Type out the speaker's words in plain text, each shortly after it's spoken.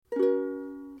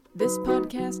This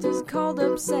podcast is called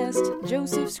Obsessed.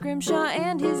 Joseph Scrimshaw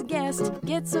and his guest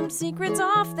get some secrets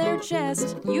off their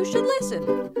chest. You should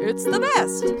listen. It's the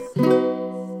best.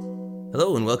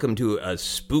 Hello and welcome to a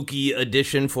spooky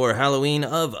edition for Halloween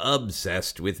of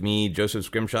Obsessed. With me, Joseph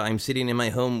Scrimshaw. I'm sitting in my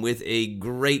home with a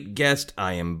great guest.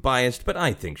 I am biased, but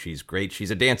I think she's great. She's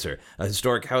a dancer, a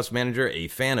historic house manager, a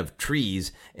fan of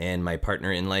trees, and my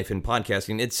partner in life and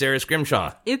podcasting. It's Sarah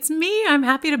Scrimshaw. It's me. I'm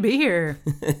happy to be here.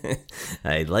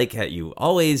 I like how you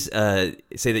always say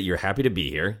that you're happy to be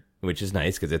here, which is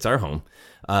nice because it's our home.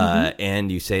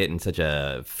 And you say it in such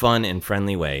a fun and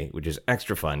friendly way, which is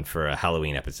extra fun for a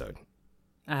Halloween episode.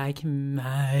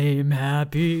 I'm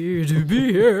happy to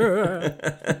be here.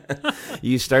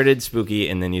 You started spooky,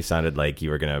 and then you sounded like you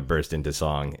were going to burst into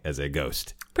song as a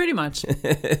ghost. Pretty much.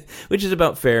 Which is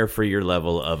about fair for your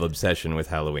level of obsession with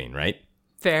Halloween, right?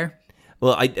 Fair.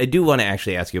 Well, I do want to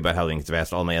actually ask you about Halloween, because I've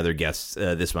asked all my other guests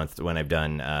this month when I've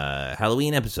done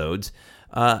Halloween episodes.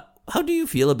 How do you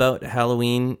feel about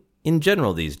Halloween in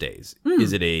general these days?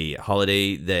 Is it a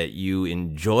holiday that you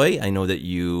enjoy? I know that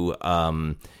you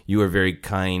are very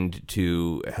kind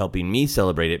to helping me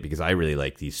celebrate it because I really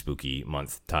like the spooky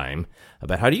month time.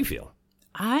 But how do you feel?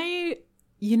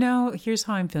 Here's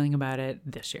how I'm feeling about it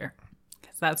this year,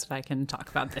 because that's what I can talk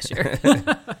about this year.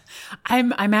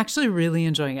 I'm actually really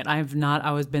enjoying it. I've not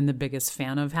always been the biggest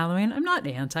fan of Halloween. I'm not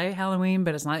anti-Halloween,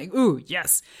 but it's not like, ooh,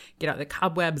 yes, get out the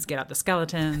cobwebs, get out the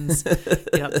skeletons,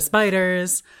 get out the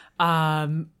spiders. But I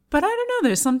don't know.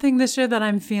 There's something this year that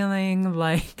I'm feeling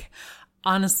like,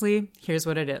 honestly, here's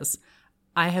what it is.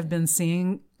 I have been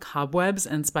seeing cobwebs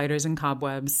and spiders and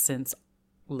cobwebs since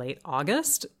late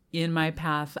August in my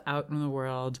path out in the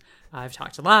world. I've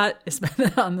talked a lot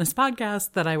on this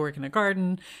podcast that I work in a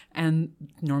garden, and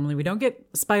normally we don't get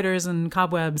spiders and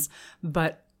cobwebs,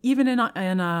 but even in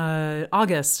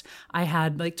August, I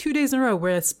had like 2 days in a row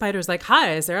where a spider's like,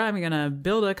 hi, Sarah, I'm going to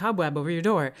build a cobweb over your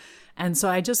door. And so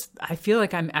I feel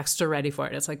like I'm extra ready for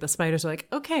it. It's like the spiders are like,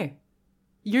 okay,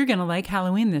 you're going to like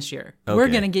Halloween this year. Okay. We're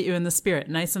going to get you in the spirit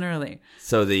nice and early.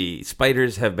 So the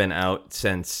spiders have been out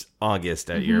since August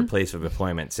at your place of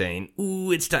employment saying,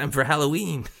 ooh, it's time for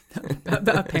Halloween.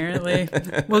 Apparently.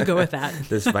 We'll go with that.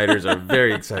 The spiders are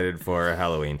very excited for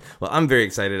Halloween. Well, I'm very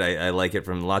excited. I like it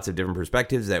from lots of different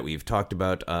perspectives that we've talked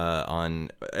about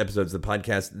on episodes of the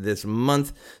podcast this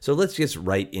month. So let's just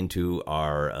right into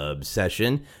our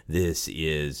obsession. This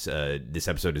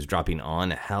episode is dropping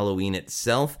on Halloween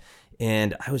itself.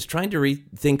 And I was trying to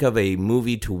think of a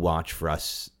movie to watch for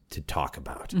us to talk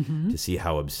about, to see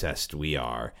how obsessed we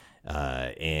are.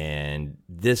 And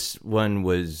this one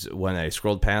was one I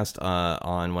scrolled past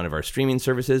on one of our streaming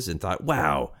services and thought,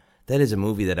 wow, that is a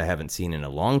movie that I haven't seen in a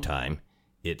long time.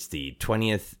 It's the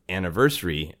 20th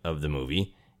anniversary of the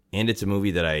movie, and it's a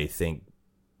movie that I think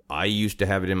I used to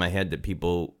have it in my head that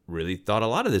people really thought a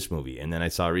lot of this movie. And then I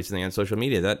saw recently on social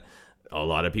media that a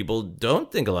lot of people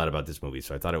don't think a lot about this movie,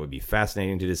 so I thought it would be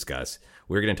fascinating to discuss.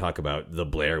 We're going to talk about The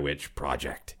Blair Witch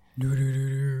Project.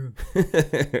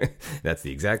 That's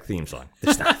the exact theme song.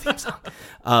 It's not a theme song.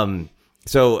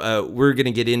 So we're going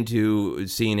to get into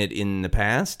seeing it in the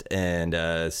past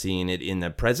and seeing it in the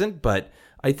present, but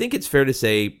I think it's fair to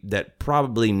say that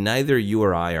probably neither you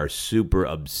or I are super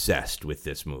obsessed with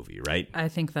this movie, right? I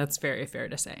think that's very fair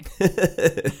to say.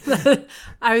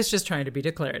 I was just trying to be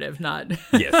declarative, not...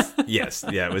 Yes.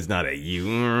 Yeah, it was not a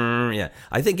you. Yeah.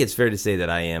 I think it's fair to say that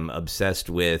I am obsessed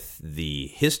with the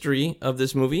history of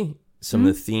this movie, some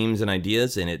of the themes and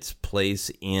ideas and its place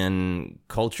in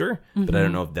culture, but I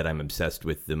don't know that I'm obsessed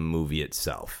with the movie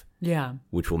itself. Yeah.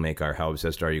 Which will make our How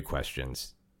Obsessed Are You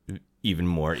questions even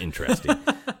more interesting.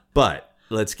 But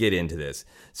let's get into this.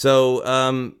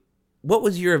 So what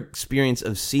was your experience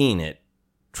of seeing it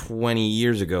 20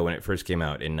 years ago when it first came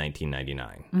out in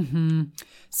 1999?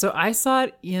 So I saw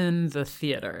it in the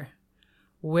theater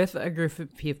with a group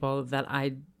of people that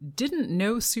I didn't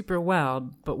know super well,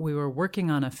 but we were working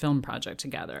on a film project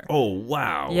together. Oh,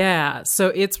 wow. Yeah. So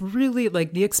it's really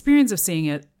like the experience of seeing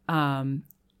it,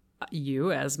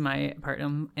 you as my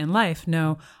partner in life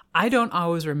know I don't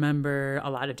always remember a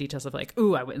lot of details of like,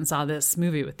 ooh, I went and saw this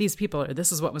movie with these people, or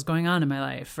this is what was going on in my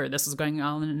life, or this was going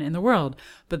on in the world.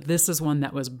 But this is one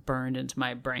that was burned into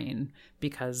my brain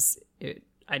because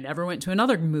I never went to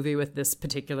another movie with this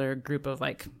particular group of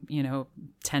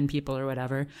 10 people or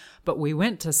whatever. But we we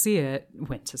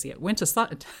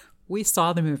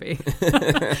saw the movie.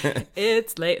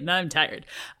 It's late and I'm tired.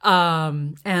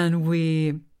 And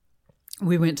we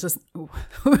went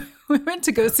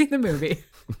to go see the movie.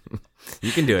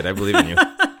 You can do it. I believe in you.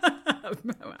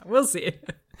 We'll see.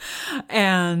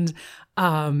 And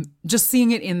just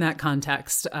seeing it in that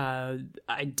context, I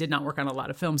did not work on a lot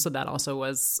of films, so that also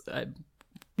was a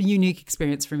unique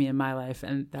experience for me in my life,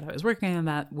 and that I was working on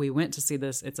that. We went to see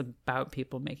this. It's about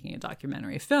people making a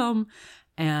documentary film,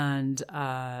 and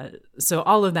so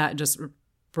all of that just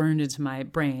burned into my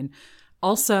brain.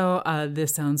 Also,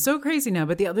 this sounds so crazy now,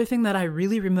 but the other thing that I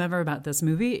really remember about this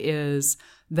movie is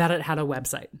that it had a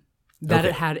website. That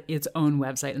it had its own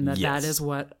website, and that is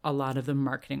what a lot of the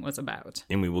marketing was about.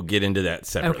 And we will get into that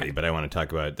separately, but I want to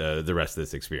talk about the rest of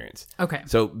this experience. Okay.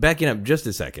 So backing up just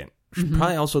a second, should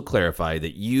probably also clarify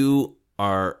that you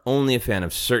are only a fan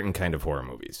of certain kind of horror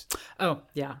movies. Oh,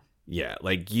 yeah. Yeah,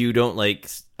 like you don't like...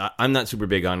 I'm not super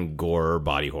big on gore or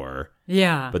body horror.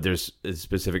 Yeah. But there's a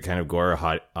specific kind of gore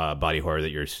or body horror that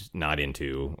you're not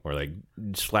into, or like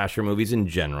slasher movies in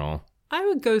general. I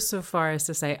would go so far as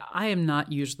to say I am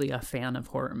not usually a fan of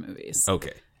horror movies.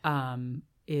 Okay.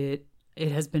 It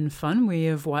has been fun.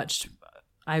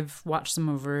 I've watched some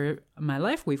over my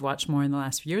life. We've watched more in the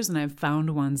last few years, and I've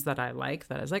found ones that I like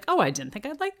that I was like, oh, I didn't think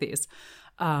I'd like these.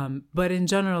 But in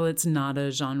general, it's not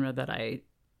a genre that I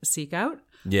seek out.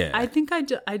 Yeah. I think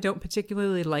I don't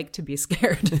particularly like to be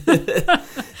scared.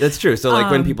 That's true. So like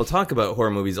when people talk about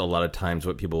horror movies, a lot of times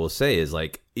what people will say is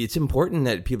like, it's important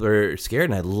that people are scared,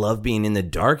 and I love being in the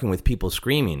dark and with people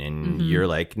screaming. And you're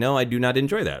like, no, I do not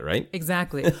enjoy that, right?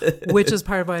 Exactly. Which is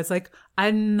part of why it's like,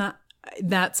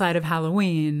 that side of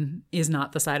Halloween is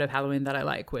not the side of Halloween that I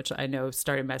like, which I know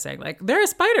starting by saying like, there are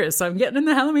spiders, so I'm getting in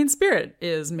the Halloween spirit,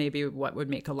 is maybe what would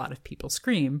make a lot of people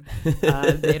scream.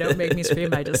 They don't make me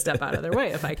scream. I just step out of their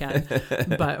way if I can.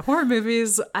 But horror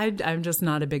movies, I'm just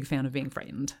not a big fan of being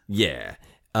frightened. Yeah.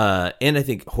 And I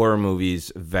think horror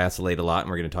movies vacillate a lot,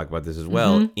 and we're going to talk about this as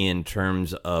well, in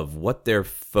terms of what their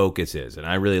focus is. And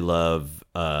I really love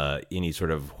any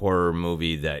sort of horror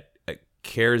movie that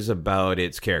cares about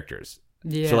its characters.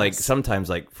 Yes. So like sometimes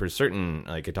like for certain,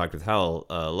 like I talked with Hal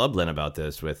Lublin about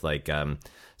this with like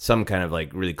some kind of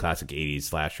like really classic 80s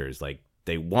slashers, like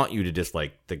they want you to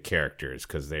dislike the characters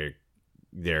because they're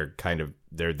there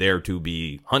to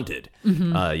be hunted,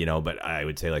 but I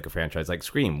would say like a franchise like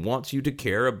Scream wants you to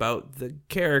care about the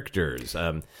characters.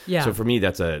 So for me,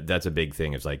 that's a big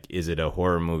thing. It's like, is it a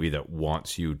horror movie that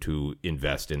wants you to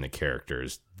invest in the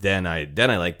characters? Then I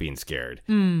like being scared,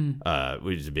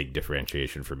 which is a big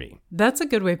differentiation for me. That's a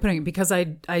good way of putting it, because I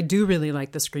do really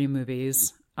like the Scream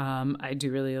movies. I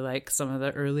do really like some of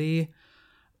the early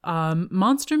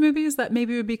monster movies that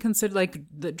maybe would be considered like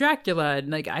the Dracula. And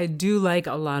like, I do like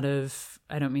a lot of,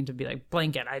 I don't mean to be like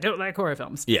blanket, I don't like horror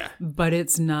films. Yeah. But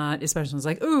it's not, especially it's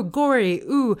like, ooh, gory,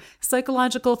 ooh,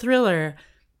 psychological thriller.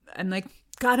 And like,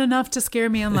 got enough to scare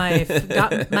me in life.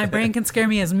 My brain can scare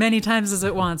me as many times as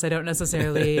it wants. I don't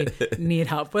necessarily need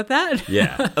help with that.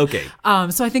 Yeah. Okay.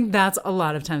 So I think that's a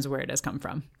lot of times where it has come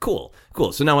from. Cool.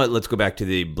 So now let's go back to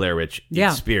the Blair Witch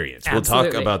experience. Absolutely.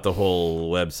 We'll talk about the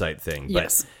whole website thing. But,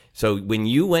 yes. So when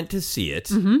you went to see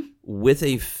it with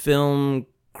a film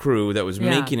crew that was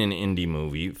making an indie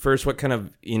movie, first, what kind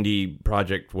of indie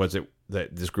project was it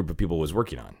that this group of people was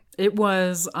working on? It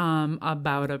was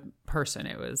about a person.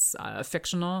 It was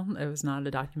fictional. It was not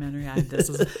a documentary.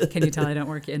 Can you tell I don't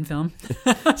work in film?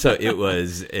 So it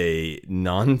was a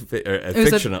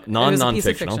non-fictional.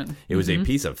 It was a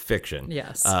piece of fiction.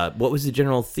 Yes. What was the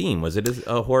general theme? Was it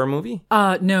a horror movie?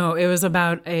 No, it was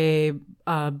about a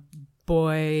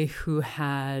boy who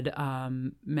had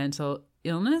mental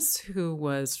illness who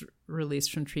was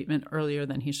released from treatment earlier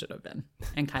than he should have been,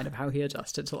 and kind of how he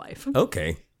adjusted to life.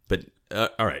 Okay. But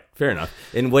all right, fair enough.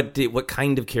 And what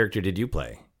kind of character did you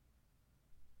play?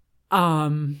 Are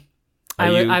you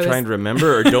trying to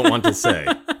remember or don't want to say?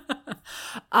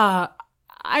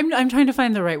 I'm trying to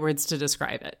find the right words to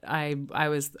describe it. I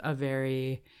was a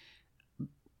very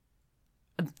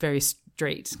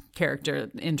straight character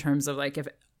in terms of like, if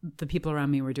the people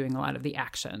around me were doing a lot of the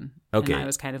action, okay, and I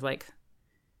was kind of like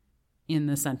in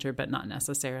the center, but not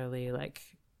necessarily like.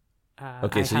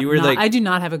 Okay, so you were like... I do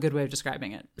not have a good way of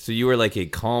describing it. So you were like a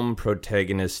calm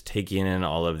protagonist taking in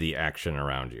all of the action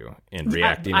around you and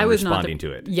reacting and responding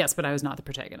to it. Yes, but I was not the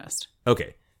protagonist.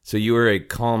 Okay, so you were a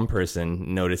calm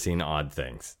person noticing odd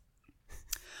things.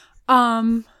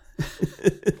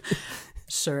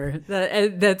 Sure.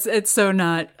 It's so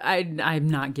not... I'm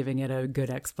not giving it a good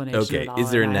explanation at all. Okay,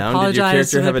 is there a noun? Did your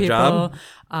character have a job?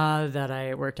 That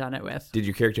I worked on it with. Did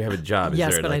your character have a job?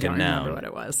 Yes, but I don't remember what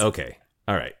it was. Okay,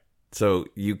 all right. So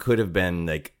you could have been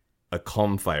like a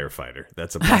calm firefighter.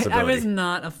 That's a possibility. I was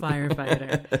not a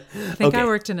firefighter. I think I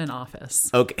worked in an office.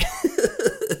 Okay.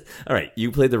 All right.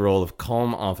 You played the role of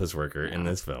calm office worker in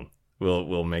this film.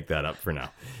 We'll make that up for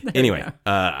now. Anyway,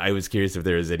 I was curious if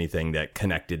there was anything that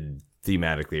connected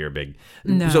thematically are big.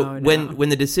 No, so no. when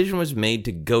the decision was made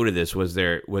to go to this, was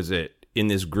it in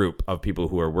this group of people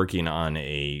who are working on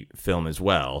a film as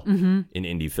well, an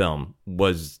indie film?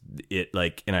 Was it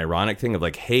like an ironic thing of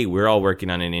like, hey, we're all working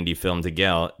on an indie film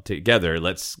together.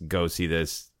 Let's go see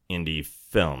this indie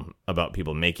film about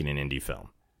people making an indie film.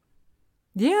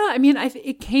 Yeah, I mean,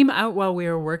 it came out while we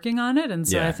were working on it, and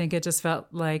so Yeah. I think it just felt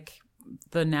like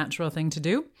the natural thing to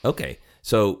do. Okay,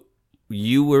 so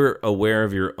you were aware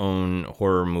of your own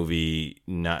horror movie,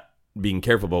 not being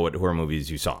careful about what horror movies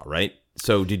you saw, right?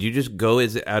 So did you just go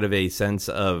out of a sense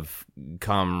of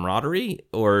camaraderie,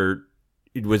 or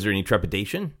was there any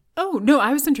trepidation? Oh, no,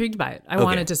 I was intrigued by it. I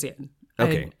wanted to see it.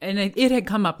 Okay. It had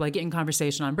come up like in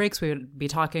conversation on breaks. We would be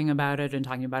talking about it and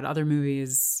talking about other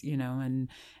movies, and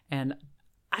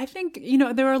I think,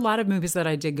 there were a lot of movies that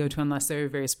I did go to unless they were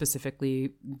very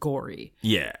specifically gory.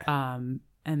 Yeah.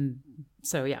 And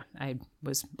so, yeah, I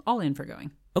was all in for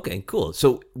going. Okay, cool.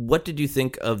 So what did you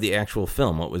think of the actual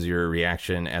film? What was your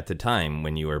reaction at the time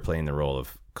when you were playing the role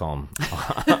of calm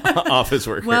office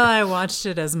worker? Well, I watched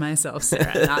it as myself,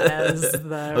 Sarah, not as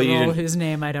the role whose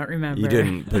name I don't remember. You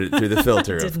didn't put it through the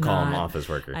filter Did of calm not. office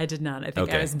worker. I did not. I think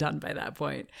Okay. I was done by that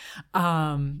point.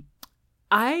 I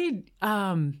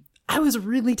was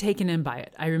really taken in by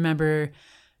it. I remember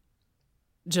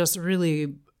just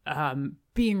really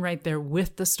being right there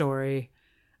with the story.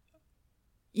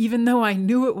 Even though I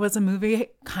knew it was a movie,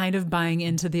 kind of buying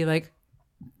into the like,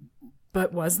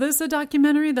 but was this a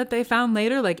documentary that they found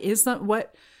later? Like, is that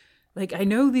what, like, I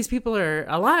know these people are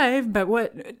alive, but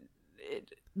what,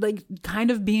 like,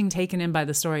 kind of being taken in by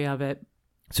the story of it.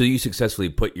 So you successfully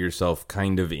put yourself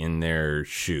kind of in their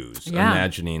shoes, Yeah.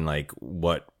 imagining like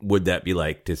what would that be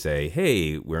like to say,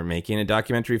 hey, we're making a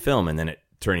documentary film, and then it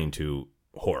turning to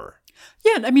horror.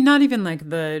 Yeah, I mean, not even like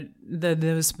the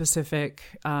specific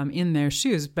in their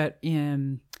shoes, but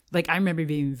like I remember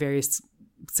being very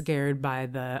scared by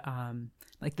the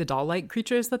like the doll-like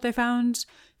creatures that they found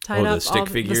tied up. The stick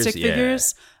figures? The stick Yeah.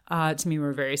 figures to me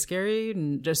were very scary,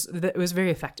 and just it was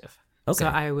very effective. Okay. So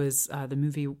I was the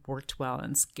movie worked well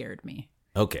and scared me,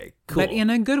 Okay, cool. but in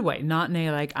a good way, not in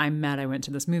a like I'm mad I went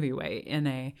to this movie way. In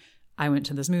a I went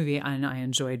to this movie and I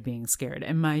enjoyed being scared,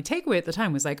 and my takeaway at the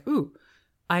time was like, ooh,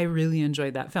 I really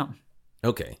enjoyed that film.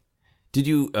 Okay. Did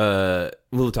you,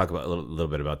 we'll talk about a little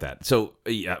bit about that. So,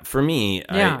 yeah, for me,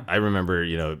 Yeah. I remember,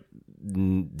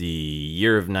 the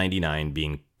year of 99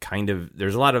 being kind of,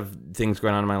 there's a lot of things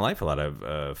going on in my life, a lot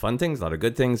of fun things, a lot of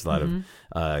good things, a lot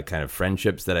of kind of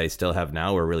friendships that I still have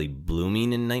now were really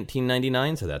blooming in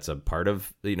 1999. So that's a part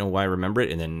of, why I remember it.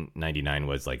 And then 99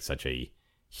 was like such a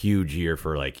huge year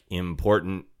for like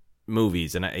important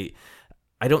movies. And I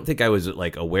don't think I was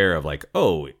like aware of like,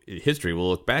 oh, history will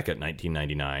look back at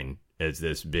 1999 as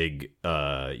this big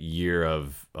year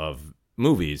of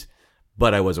movies.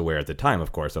 But I was aware at the time,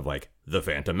 of course, of like The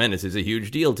Phantom Menace is a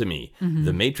huge deal to me.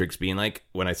 The Matrix being like,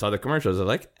 when I saw the commercials, I was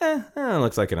like, it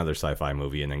looks like another sci-fi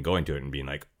movie. And then going to it and being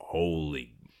like,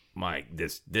 holy my,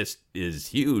 this is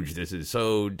huge. This is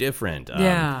so different.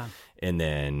 Yeah. And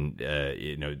then,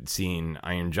 seeing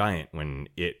Iron Giant when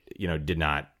it, did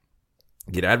not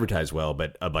get advertised well,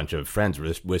 but a bunch of friends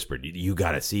whispered, you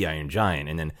got to see Iron Giant.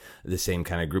 And then the same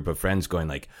kind of group of friends going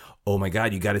like, oh my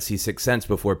God, you got to see Sixth Sense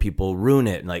before people ruin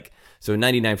it. And like, so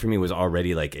 99 for me was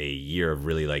already like a year of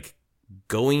really like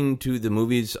going to the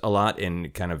movies a lot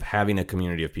and kind of having a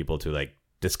community of people to like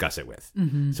discuss it with.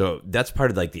 So that's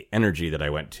part of like the energy that I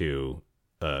went to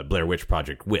Blair Witch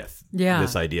Project with. Yeah.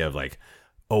 This idea of like,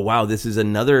 oh, wow, this is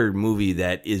another movie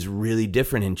that is really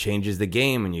different and changes the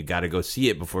game, and you got to go see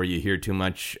it before you hear too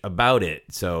much about it.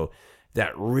 So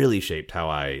that really shaped how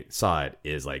I saw it,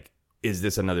 is like, is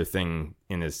this another thing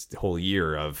in this whole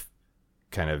year of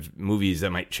kind of movies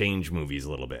that might change movies a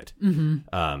little bit?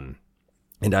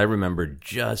 And I remember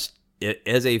just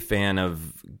as a fan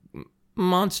of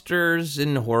monsters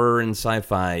and horror and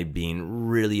sci-fi being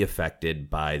really affected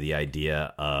by the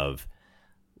idea of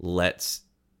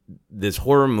this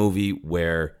horror movie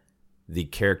where the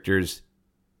characters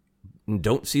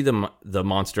don't see the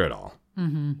monster at all.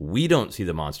 We don't see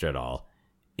the monster at all.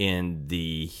 And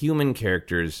the human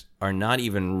characters are not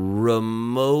even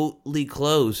remotely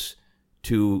close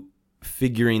to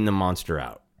figuring the monster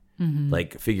out.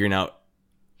 Like figuring out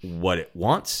what it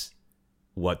wants,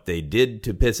 what they did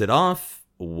to piss it off,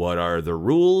 what are the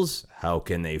rules, how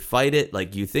can they fight it.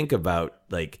 Like you think about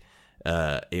like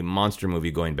a monster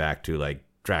movie going back to like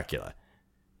Dracula,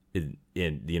 in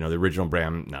the original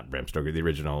not Bram Stoker, the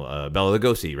original Bela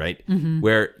Lugosi, right?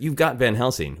 Where you've got Van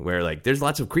Helsing, where like there's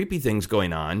lots of creepy things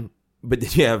going on, but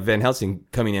then you have Van Helsing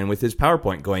coming in with his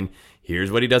PowerPoint going,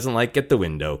 here's what he doesn't like at the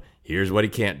window, here's what he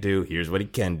can't do, here's what he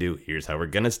can do, here's how we're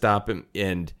going to stop him.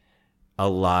 And a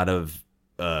lot of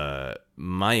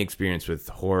my experience with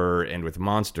horror and with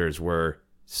monsters were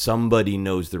somebody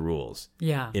knows the rules.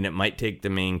 Yeah. And it might take the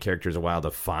main characters a while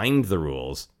to find the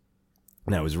rules.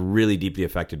 And I was really deeply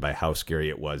affected by how scary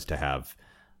it was to have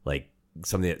like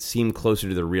something that seemed closer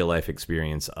to the real life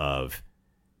experience of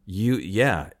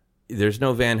there's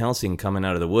no Van Helsing coming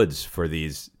out of the woods for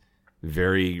these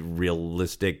very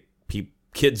realistic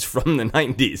kids from the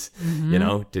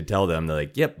 90s, to tell them they're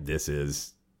like, yep, this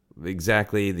is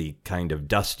exactly the kind of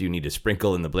dust you need to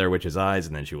sprinkle in the Blair Witch's eyes,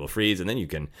 and then she will freeze, and then you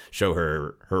can show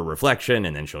her reflection,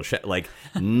 and then she'll like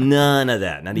none of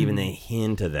that, not even a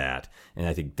hint of that. And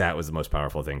I think that was the most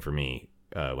powerful thing for me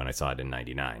when I saw it in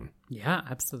 99. Yeah,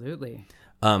 absolutely.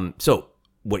 So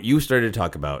what you started to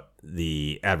talk about,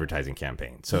 the advertising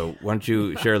campaign. So why don't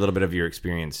you share a little bit of your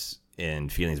experience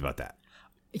and feelings about that?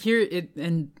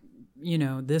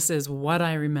 This is what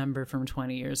I remember from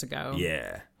 20 years ago.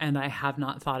 Yeah. And I have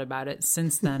not thought about it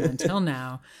since then until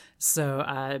now. So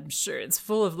I'm sure it's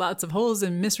full of lots of holes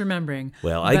and misremembering.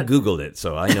 Well, I Googled it,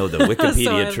 so I know the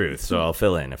Wikipedia truth, so I'll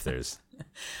fill in if there's...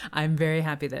 I'm very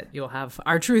happy that you'll have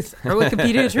our truth, our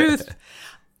Wikipedia truth.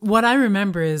 What I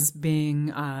remember is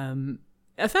being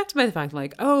affected by the fact,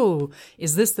 like, oh,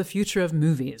 is this the future of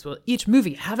movies? Will each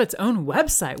movie have its own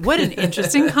website? What an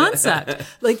interesting concept.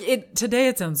 Today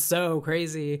it sounds so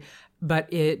crazy, but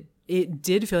it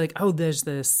did feel like, oh, there's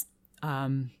this,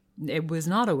 it was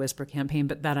not a whisper campaign,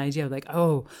 but that idea of like,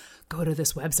 oh, go to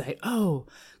this website. Oh,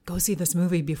 go see this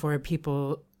movie before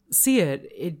people see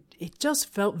it. It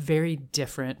just felt very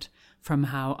different from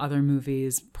how other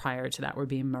movies prior to that were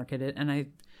being marketed. And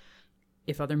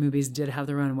if other movies did have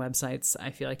their own websites, I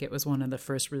feel like it was one of the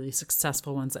first really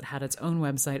successful ones that had its own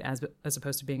website as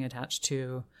opposed to being attached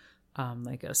to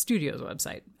like a studio's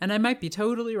website. And I might be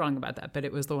totally wrong about that, but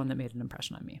it was the one that made an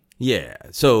impression on me. Yeah.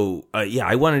 So,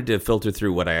 I wanted to filter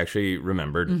through what I actually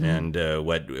remembered and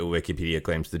what Wikipedia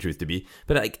claims the truth to be.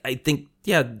 But I think,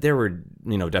 there were,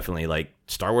 definitely like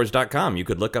StarWars.com. You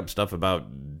could look up stuff about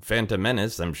Phantom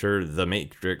Menace. I'm sure The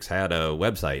Matrix had a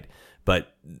website.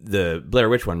 But the Blair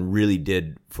Witch one really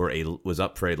was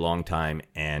up for a long time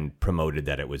and promoted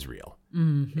that it was real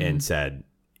and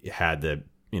had the,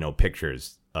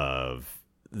 pictures of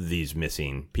these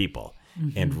missing people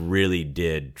and really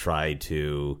did try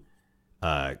to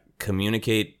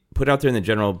communicate, put out there in the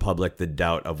general public the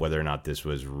doubt of whether or not this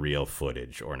was real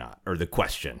footage or not, or the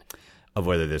question of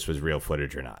whether this was real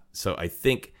footage or not. So I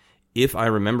think, if I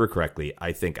remember correctly,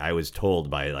 I think I was told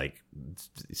by like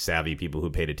savvy people who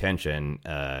paid attention,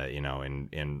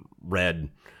 and read,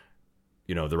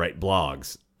 the right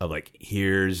blogs of like,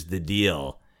 here's the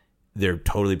deal. They're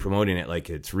totally promoting it like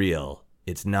it's real.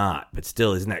 It's not, but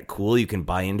still, isn't that cool? You can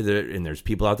buy into it, and there's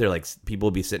people out there, like people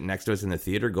will be sitting next to us in the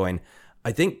theater going,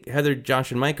 I think Heather,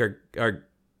 Josh, and Mike are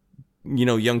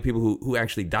young people who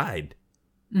actually died.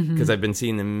 Because I've been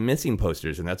seeing the missing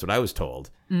posters, and that's what I was told.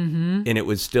 And it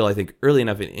was still, I think, early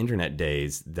enough in internet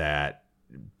days that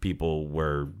people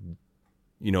were,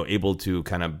 able to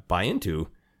kind of buy into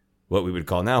what we would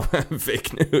call now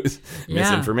fake news,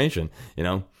 misinformation,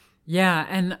 Yeah,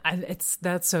 and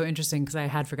that's so interesting because I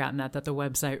had forgotten that the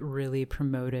website really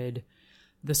promoted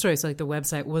the story. So like the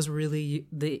website was really,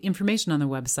 the information on the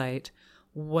website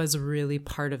was really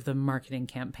part of the marketing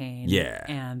campaign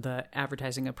and the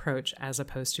advertising approach as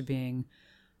opposed to being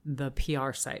the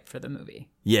PR site for the movie.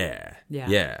 Yeah.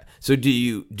 So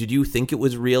did you think it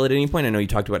was real at any point? I know you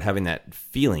talked about having that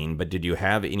feeling, but did you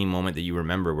have any moment that you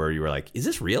remember where you were like, is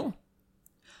this real?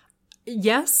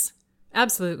 Yes,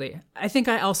 absolutely. I think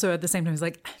I also at the same time was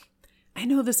like, I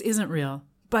know this isn't real,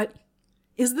 but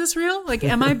is this real? Like,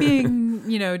 am I being,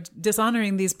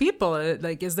 dishonoring these people?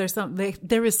 Like, is there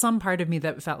there is some part of me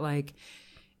that felt like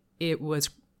it was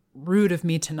rude of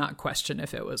me to not question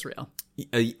if it was real.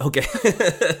 Okay.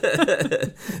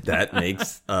 That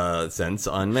makes sense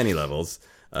on many levels,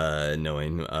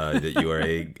 knowing that you are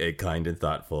a kind and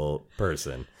thoughtful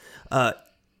person.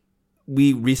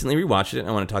 We recently rewatched it, and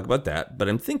I want to talk about that, but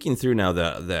I'm thinking through now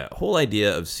the whole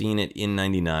idea of seeing it in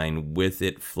 99 with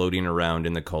it floating around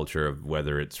in the culture of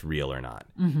whether it's real or not.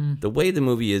 Mm-hmm. The way the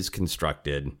movie is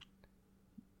constructed,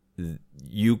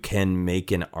 you can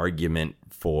make an argument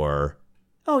for,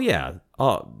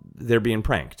 they're being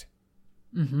pranked.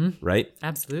 Mm-hmm. Right?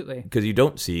 Absolutely. Because you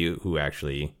don't see who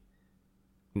actually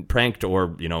pranked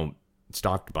or,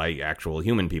 stalked by actual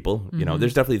human people. Mm-hmm.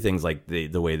 There's definitely things like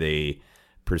the way they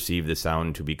perceive the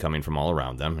sound to be coming from all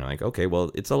around them. You're like, okay,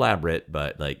 well, it's elaborate,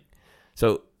 but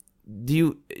so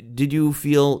did you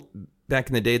feel back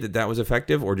in the day that was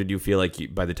effective, or did you feel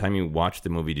like by the time you watched the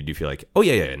movie, did you feel like, oh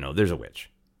yeah, no, there's a witch?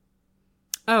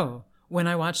 Oh, when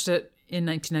I watched it in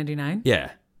 1999?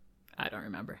 Yeah. I don't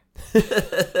remember.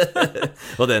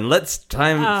 Well, then let's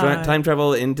time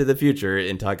travel into the future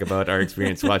and talk about our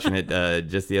experience watching it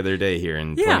just the other day here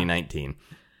in 2019.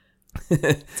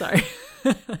 Sorry.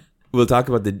 We'll talk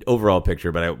about the overall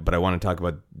picture, but I want to talk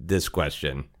about this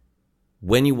question.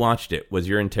 When you watched it, was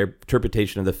your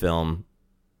interpretation of the film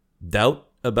doubt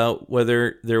about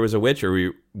whether there was a witch,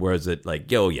 or was it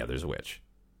like, yo, yeah, there's a witch?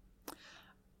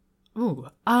 Ooh,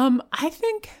 I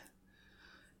think.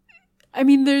 I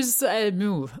mean, there's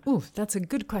that's a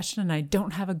good question, and I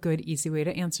don't have a good, easy way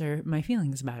to answer my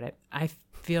feelings about it. I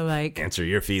feel like Answer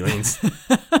your feelings.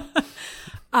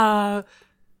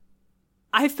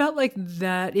 I felt like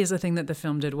that is a thing that the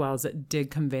film did well, is it did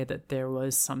convey that there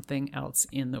was something else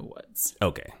in the woods.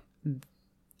 Okay.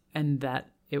 And that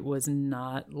it was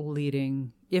not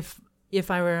leading. If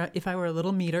I were a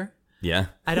little meter, Yeah.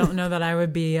 I don't know that I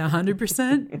would be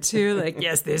 100% to like,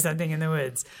 yes, there's something in the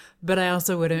woods. But I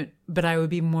also wouldn't, but I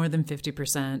would be more than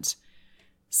 50%.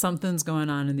 Something's going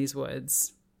on in these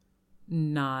woods.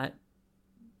 Not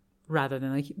rather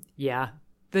than like, yeah,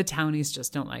 the townies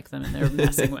just don't like them and they're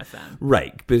messing with them.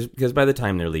 Right. Because by the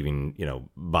time they're leaving,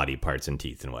 body parts and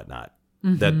teeth and whatnot,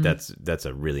 that's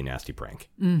a really nasty prank.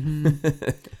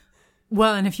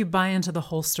 Well, and if you buy into the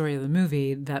whole story of the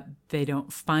movie, that they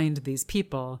don't find these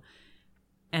people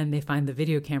and they find the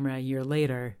video camera a year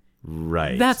later,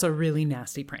 right? That's a really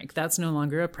nasty prank. That's no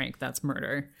longer a prank. That's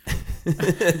murder.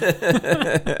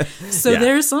 So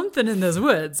there's something in those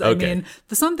woods. Okay. I mean,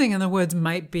 the something in the woods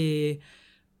might be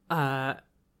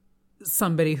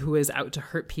somebody who is out to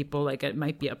hurt people. Like it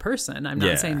might be a person. I'm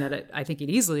not saying that I think it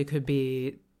easily could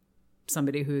be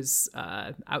somebody who's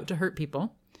out to hurt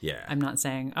people. Yeah. I'm not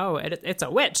saying, it's a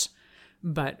witch,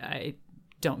 but I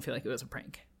don't feel like it was a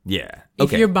prank. Yeah.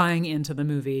 If you're buying into the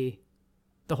movie,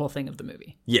 the whole thing of the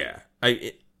movie. Yeah.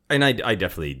 I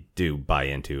definitely do buy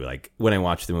into, like, when I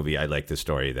watch the movie, I like the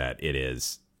story that it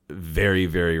is very,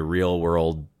 very real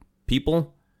world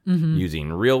people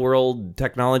using real world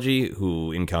technology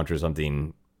who encounter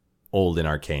something old and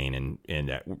arcane and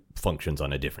that functions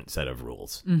on a different set of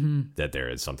rules. That there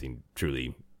is something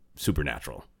truly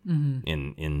supernatural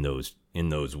in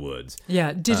those woods.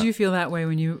 Yeah. Did you feel that way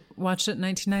when you watched it in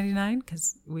 1999?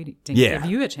 Because we didn't give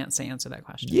you a chance to answer that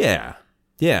question. Yeah.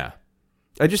 Yeah.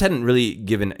 I just hadn't really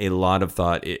given a lot of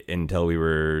thought until we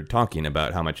were talking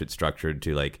about how much it's structured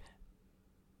to, like,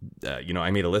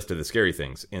 I made a list of the scary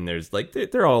things, and there's like,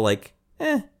 they're all like,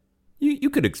 you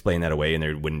could explain that away and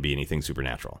there wouldn't be anything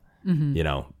supernatural,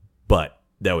 but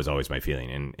that was always my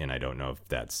feeling. And I don't know if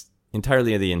that's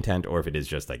entirely the intent or if it is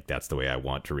just like, that's the way I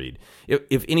want to read.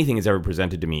 If anything is ever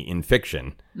presented to me in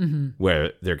fiction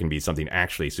where there can be something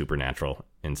actually supernatural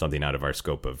and something out of our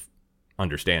scope of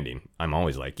understanding, I'm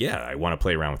always like, I want to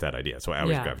play around with that idea. So I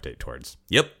always gravitate towards,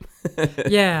 yep.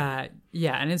 Yeah.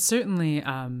 And it's certainly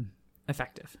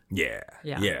effective. Yeah.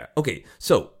 Okay,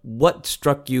 so what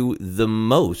struck you the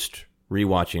most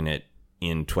rewatching it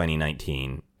in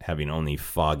 2019, having only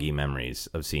foggy memories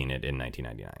of seeing it in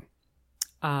 1999?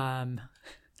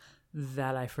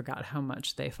 That I forgot how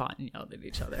much they fought and yelled at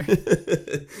each other.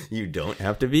 You don't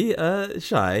have to be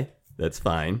shy. That's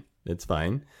fine.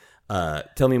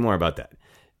 Tell me more about that.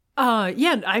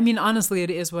 Yeah, I mean, honestly, it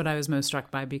is what I was most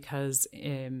struck by because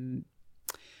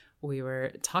we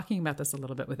were talking about this a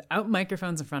little bit without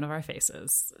microphones in front of our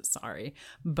faces. Sorry.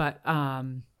 But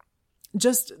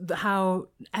just how,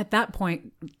 at that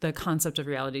point, the concept of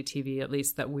reality TV, at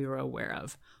least that we were aware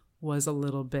of, was a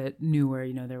little bit newer.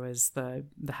 There was the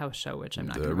house show, which I'm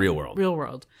not going to Real World. Real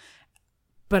World.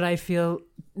 But I feel,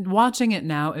 watching it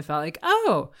now, it felt like,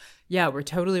 we're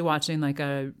totally watching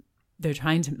they're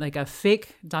trying to, like, a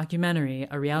fake documentary,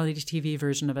 a reality TV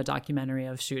version of a documentary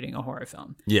of shooting a horror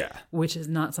film. Yeah. Which is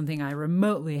not something I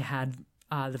remotely had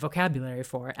the vocabulary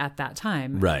for at that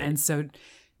time. Right. And so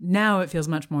now it feels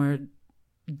much more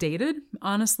dated,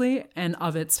 honestly, and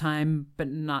of its time, but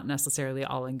not necessarily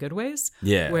all in good ways.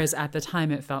 Yeah. Whereas at the time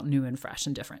it felt new and fresh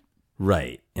and different.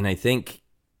 Right. And I think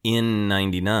in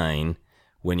 99,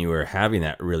 when you were having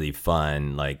that really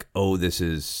fun, like, this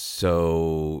is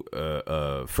so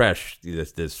fresh,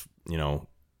 this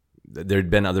there'd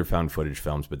been other found footage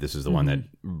films, but this is the one that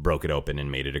broke it open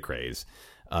and made it a craze.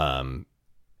 And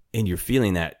you're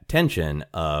feeling that tension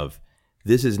of,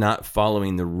 this is not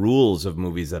following the rules of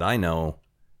movies that I know,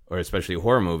 or especially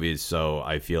horror movies, so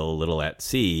I feel a little at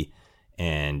sea,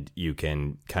 and you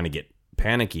can kind of get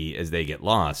panicky as they get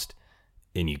lost,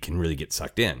 and you can really get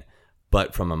sucked in.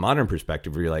 But from a modern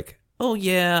perspective, where you're like, oh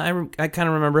yeah, I kind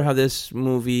of remember how this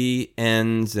movie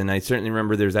ends, and I certainly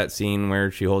remember there's that scene where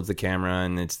she holds the camera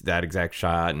and it's that exact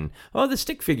shot, and oh, the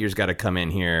stick figure's got to come in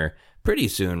here pretty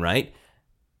soon, right?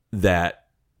 That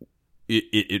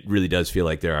it really does feel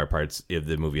like there are parts of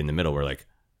the movie in the middle where like,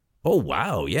 oh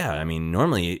wow, yeah. I mean,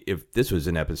 normally if this was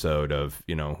an episode of,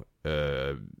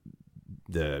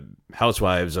 the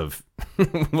Housewives of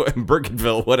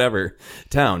Burkittville, whatever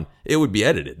town, it would be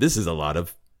edited. This is a lot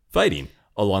of fighting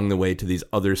along the way to these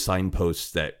other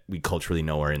signposts that we culturally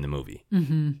know are in the movie.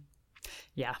 Mm-hmm.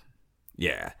 Yeah.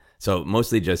 Yeah. So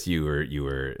mostly just you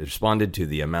were responded to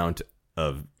the amount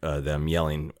of them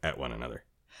yelling at one another.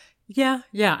 Yeah.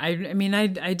 I mean, I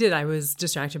did. I was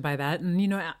distracted by that.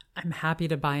 And, I'm happy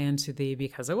to buy into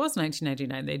because it was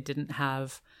 1999. They didn't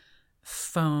have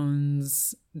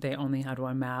phones. They only had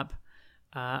one map.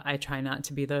 I try not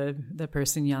to be the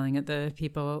person yelling at the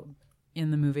people in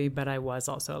the movie, but I was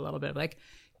also a little bit like,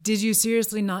 did you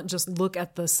seriously not just look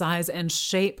at the size and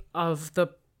shape of the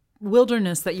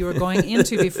wilderness that you were going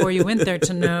into before you went there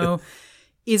to know,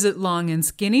 is it long and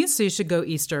skinny, so you should go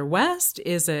east or west?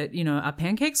 Is it, a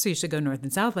pancake, so you should go north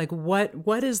and south? Like,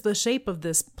 what is the shape of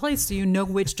this place so you know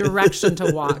which direction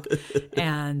to walk?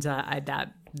 And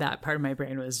that part of my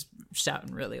brain was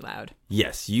shouting really loud.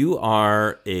 Yes, you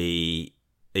are a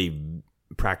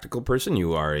practical person.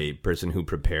 You are a person who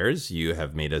prepares. You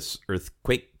have made us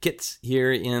earthquake kits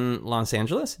here in Los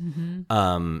Angeles.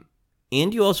 Mm-hmm.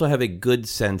 And you also have a good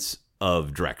sense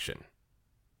of direction.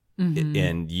 Mm-hmm.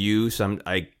 And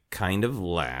I kind of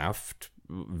laughed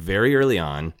very early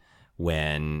on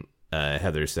when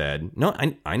Heather said, no,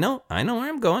 I know where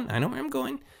I'm going. I know where I'm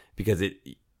going, because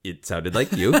it sounded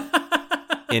like you.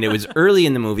 And it was early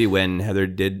in the movie when Heather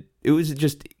did, it was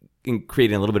just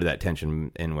creating a little bit of that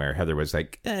tension in where Heather was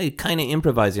like kind of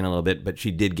improvising a little bit, but she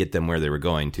did get them where they were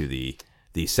going, to the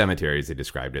cemeteries. They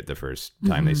described it the first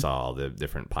time they saw all the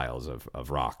different piles of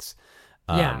rocks.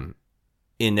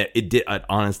 In that it did,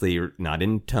 honestly, not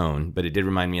in tone, but it did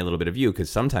remind me a little bit of you, because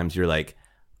sometimes you're like,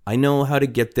 I know how to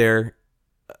get there,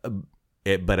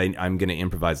 but I'm going to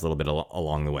improvise a little bit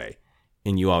along the way.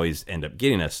 And you always end up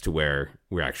getting us to where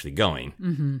we're actually going.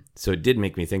 Mm-hmm. So it did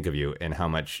make me think of you and how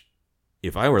much,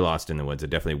 if I were lost in the woods, I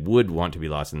definitely would want to be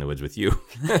lost in the woods with you.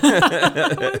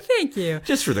 Well, thank you.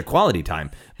 Just for the quality time,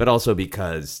 but also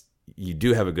because you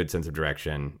do have a good sense of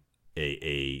direction,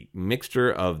 a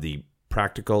mixture of the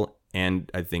practical,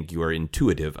 and I think you are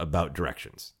intuitive about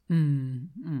directions.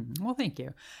 Well, thank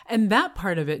you. And that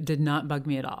part of it did not bug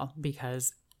me at all,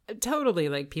 because totally,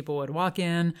 like, people would walk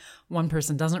in, one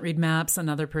person doesn't read maps,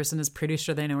 another person is pretty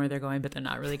sure they know where they're going, but they're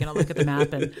not really going to look at the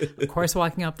map. And of course,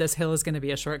 walking up this hill is going to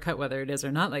be a shortcut, whether it is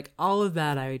or not. Like, all of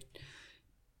that I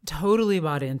totally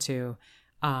bought into.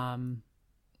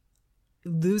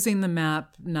 Losing the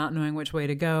map, not knowing which way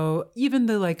to go, even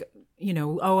the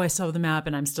I saw the map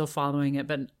and I'm still following it.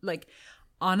 But like,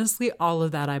 honestly, all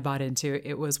of that I bought into.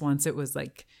 It was once it was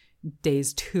like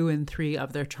days 2 and 3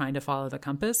 of their trying to follow the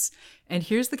compass. And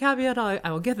here's the caveat I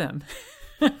will give them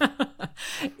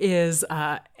is,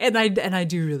 and I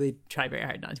do really try very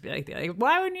hard not to be like,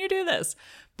 why wouldn't you do this?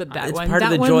 But it's part of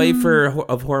the joy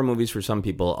of horror movies for some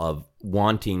people, of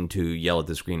wanting to yell at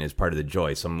the screen is part of the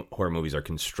joy. Some horror movies are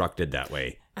constructed that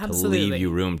way. Absolutely. To leave you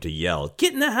room to yell,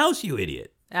 get in the house, you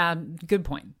idiot. Good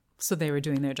point. So they were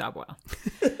doing their job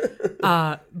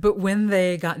well. But when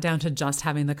they got down to just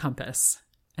having the compass,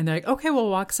 and they're like, okay, well,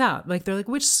 walk south. Like, they're like,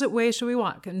 which way should we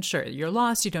walk? And sure, you're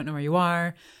lost. You don't know where you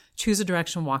are. Choose a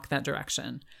direction, walk that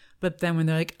direction. But then when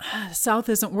they're like, south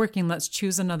isn't working, let's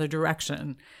choose another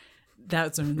direction.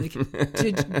 That's like,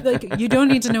 you don't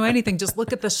need to know anything. Just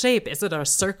look at the shape. Is it a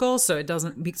circle? So it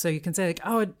doesn't, so you can say like,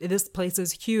 oh, this place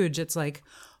is huge. It's like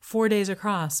 4 days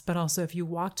across. But also, if you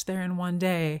walked there in 1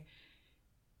 day,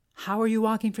 how are you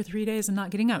walking for 3 days and not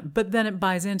getting out? But then it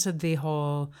buys into the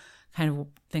whole kind of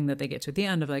thing that they get to at the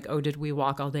end of like, oh, did we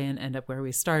walk all day and end up where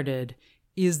we started?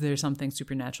 Is there something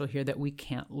supernatural here that we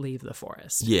can't leave the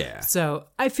forest? Yeah. So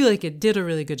I feel like it did a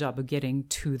really good job of getting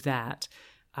to that.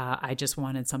 I just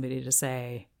wanted somebody to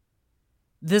say,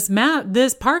 this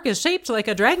park is shaped like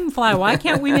a dragonfly. Why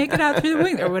can't we make it out through the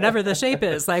wing, or whatever the shape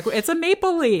is? Like, it's a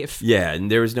maple leaf. Yeah, and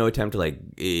there was no attempt to like.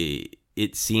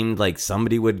 It seemed like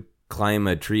somebody would climb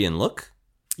a tree and look.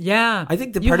 Yeah, I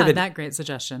think you part had of it, that great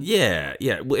suggestion. Yeah,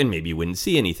 and maybe you wouldn't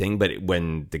see anything, but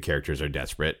when the characters are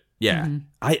desperate, yeah, mm-hmm.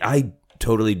 I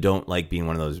totally don't like being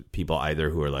one of those people either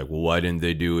who are like, well, why didn't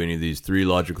they do any of these 3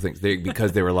 logical things?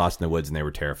 Because they were lost in the woods and they were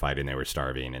terrified and they were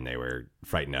starving and they were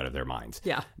frightened out of their minds.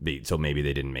 Yeah. So maybe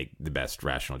they didn't make the best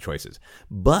rational choices.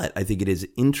 But I think it is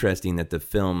interesting that the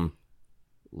film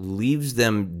leaves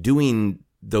them doing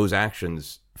those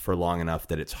actions for long enough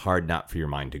that it's hard not for your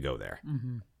mind to go there.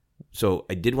 So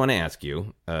I did want to ask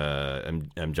you,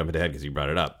 I'm jumping ahead because you brought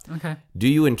it up. Okay. Do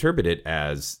you interpret it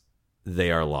as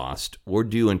they are lost, or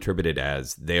do you interpret it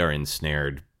as they are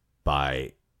ensnared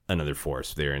by another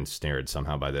force? They're ensnared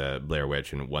somehow by the Blair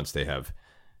Witch, and once they have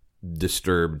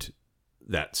disturbed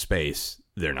that space,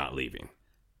 they're not leaving.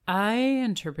 I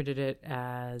interpreted it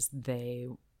as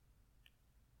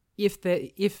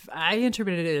if I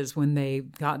interpreted it as when they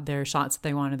got their shots that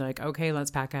they wanted, they're like, okay,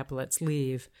 let's pack up, let's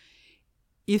leave.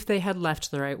 If they had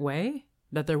left the right way,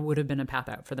 that there would have been a path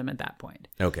out for them at that point.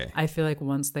 Okay. I feel like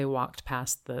once they walked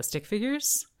past the stick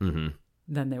figures,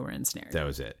 then they were ensnared. That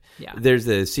was it. Yeah. There's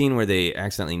the scene where they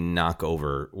accidentally knock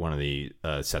over one of the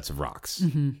sets of rocks.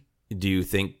 Do you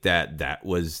think that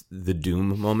was the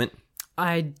doom moment?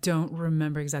 I don't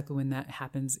remember exactly when that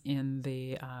happens in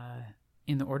the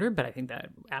order, but I think that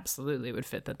absolutely would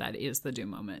fit that is the doom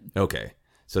moment. Okay.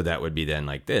 So that would be then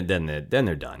like, then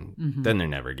they're done. Then they're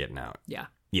never getting out. Yeah.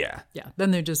 Yeah. Yeah.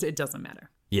 Then they're just, it doesn't matter.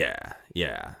 Yeah.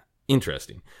 Yeah.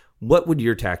 Interesting. What would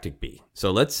your tactic be?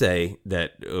 So let's say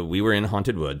that we were in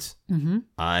Haunted Woods.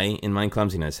 I, in my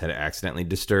clumsiness, had accidentally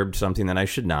disturbed something that I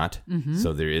should not.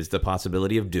 So there is the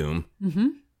possibility of doom.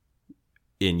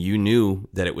 And you knew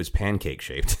that it was pancake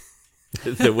shaped,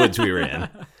 the woods we were in.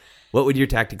 What would your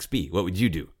tactics be? What would you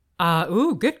do?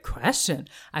 Good question.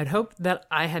 I'd hope that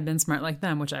I had been smart like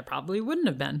them, which I probably wouldn't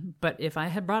have been. But if I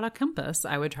had brought a compass,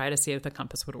 I would try to see if the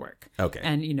compass would work. Okay.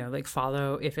 And, like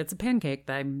follow, if it's a pancake,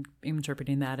 I'm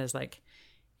interpreting that as like,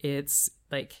 it's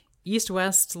like east,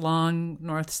 west, long,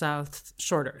 north, south,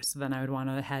 shorter. So then I would want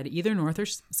to head either north or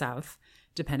south,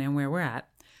 depending on where we're at.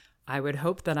 I would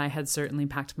hope that I had certainly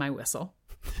packed my whistle.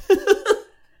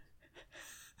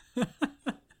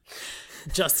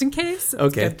 Just in case. It's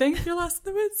Okay. a good thing if you're lost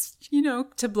in the woods,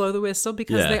 to blow the whistle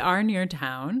because they are near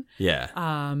town. Yeah.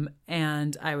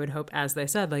 And I would hope, as they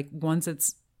said, like once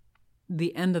it's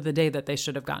the end of the day that they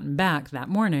should have gotten back that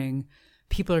morning,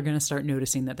 people are going to start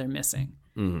noticing that they're missing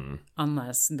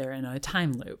unless they're in a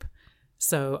time loop.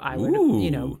 So I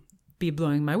would, be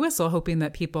blowing my whistle, hoping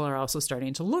that people are also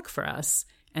starting to look for us,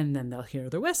 and then they'll hear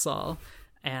the whistle,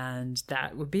 and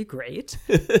that would be great.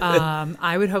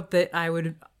 I would hope that I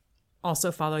would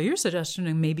also follow your suggestion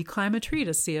and maybe climb a tree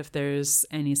to see if there's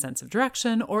any sense of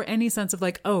direction or any sense of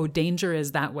like, oh, danger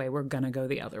is that way. We're going to go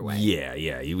the other way. Yeah,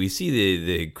 yeah. We see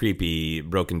the creepy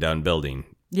broken down building.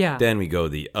 Yeah. Then we go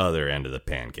the other end of the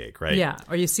pancake, right? Yeah.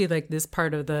 Or you see like this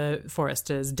part of the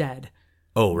forest is dead.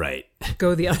 Oh, right.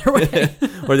 Go the other way.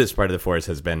 Or this part of the forest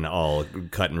has been all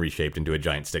cut and reshaped into a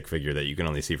giant stick figure that you can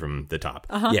only see from the top.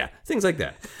 Yeah, things like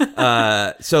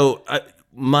that. So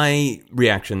my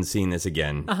reaction seeing this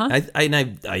again,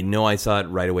 I know I saw it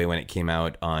right away when it came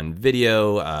out on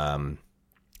video. I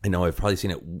know I've probably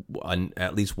seen it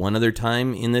at least one other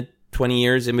time in the 20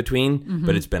 years in between,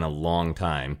 but it's been a long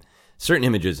time. Certain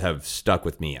images have stuck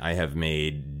with me. I have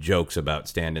made jokes about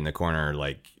Stand in the Corner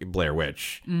like Blair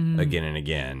Witch again and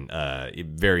again.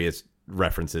 Various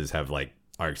references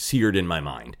are seared in my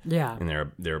mind. Yeah. And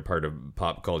they're a part of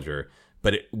pop culture.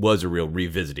 But it was a real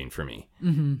revisiting for me.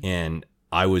 And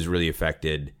I was really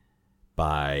affected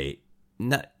by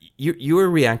you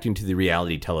were reacting to the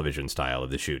reality television style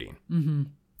of the shooting.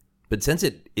 But since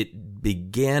it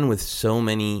began with so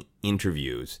many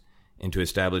interviews and to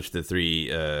establish the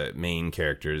three main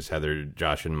characters, Heather,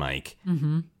 Josh, and Mike,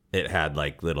 it had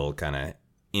like little kind of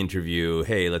interview,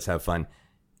 hey, let's have fun.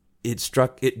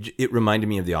 It reminded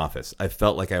me of The Office. I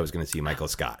felt like I was going to see Michael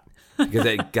Scott because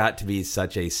it got to be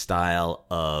such a style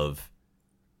of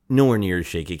nowhere near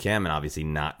shaky cam, and obviously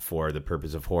not for the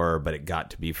purpose of horror, but it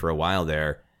got to be for a while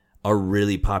there a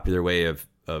really popular way of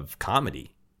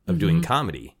comedy, of doing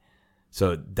comedy.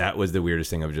 So that was the weirdest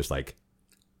thing of just like,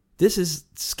 this is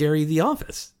scary The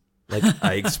Office. Like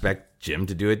I expect Jim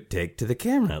to do a take to the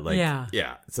camera. Like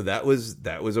yeah. So that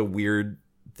was a weird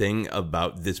thing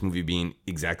about this movie being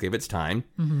exactly of its time.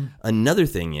 Another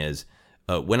thing is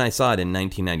when I saw it in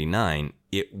 1999,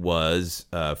 it was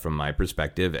from my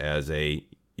perspective as a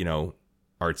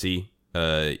artsy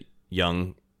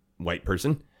young white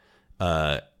person.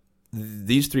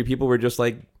 These three people were just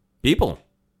like people.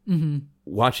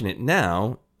 Watching it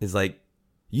now is like,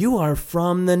 you are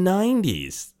from the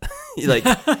 90s. Like,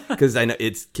 because I know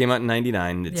it came out in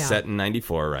 99. It's set in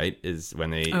 94, right? Is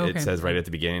when it says right at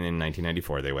the beginning in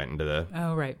 1994 they went into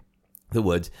the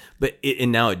woods. But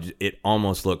now it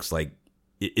almost looks like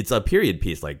it's a period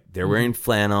piece. Like they're wearing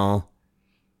flannel,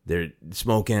 they're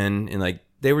smoking, and like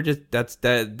they were just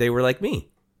they were like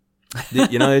me.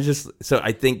 It's just so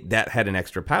I think that had an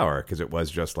extra power because it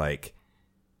was just like,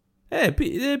 hey,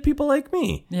 people like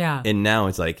me. Yeah. And now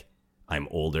it's like, I'm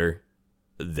older.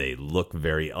 They look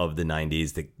very of the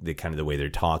 90s, the kind of the way they're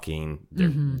talking, their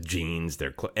jeans,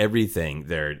 their everything,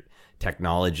 their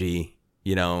technology,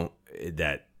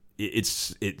 that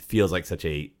it feels like such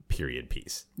a period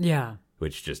piece. Yeah.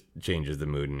 Which just changes the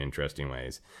mood in interesting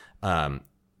ways.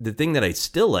 The thing that I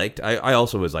still liked, I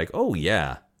also was like, oh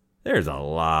yeah, there's a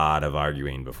lot of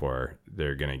arguing before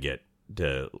they're going to get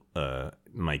to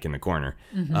Mike in the corner.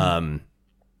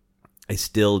 I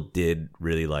still did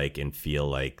really like and feel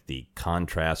like the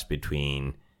contrast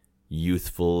between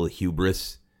youthful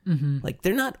hubris. Like,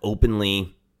 they're not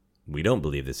openly, we don't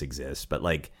believe this exists, but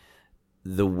like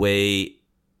the way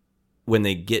when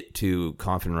they get to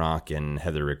Coffin Rock and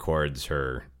Heather records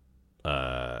her,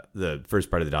 the first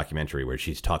part of the documentary where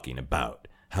she's talking about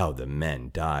how the men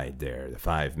died there, the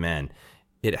 5 men,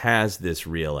 it has this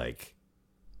real like,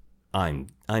 I'm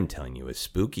telling you a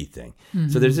spooky thing.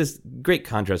 So there's this great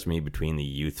contrast to me between the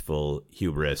youthful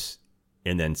hubris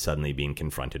and then suddenly being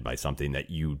confronted by something that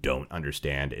you don't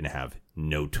understand and have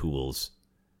no tools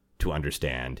to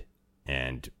understand.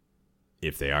 And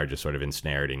if they are just sort of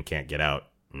ensnared and can't get out,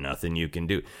 nothing you can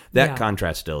do. That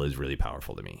contrast still is really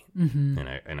powerful to me. And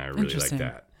I really like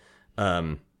that.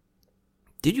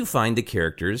 Did you find the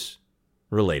characters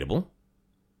relatable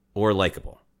or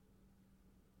likable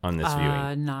on this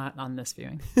viewing? Not on this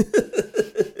viewing.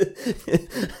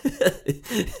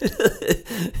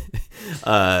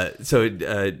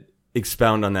 So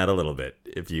expound on that a little bit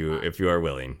if you are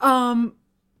willing.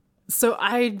 So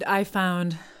I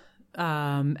found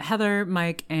Heather,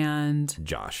 Mike, and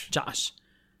Josh.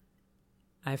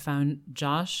 I found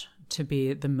Josh to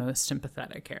be the most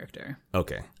sympathetic character.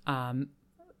 Okay.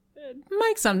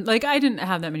 Mike's I didn't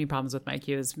have that many problems with Mike.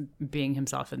 He was being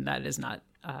himself, and that is not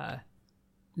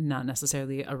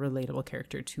necessarily a relatable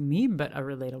character to me, but a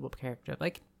relatable character.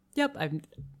 Like, yep, I've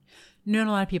known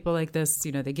a lot of people like this.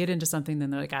 They get into something,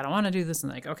 then they're like, I don't want to do this,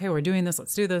 and like, okay, we're doing this,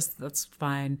 let's do this. That's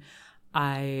fine.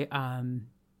 I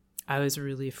was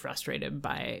really frustrated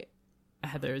by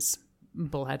Heather's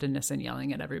bullheadedness and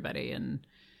yelling at everybody and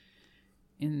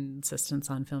insistence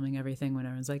on filming everything when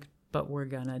everyone's like, but we're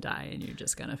gonna die and you're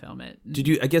just gonna film it. Did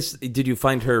you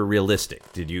find her realistic?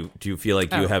 Do you feel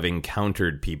like you have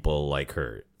encountered people like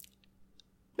her?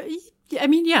 I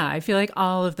mean, yeah, I feel like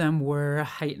all of them were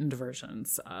heightened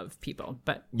versions of people,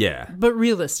 but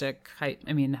realistic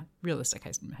heightened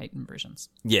versions.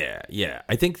 Yeah.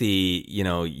 I think the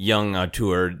young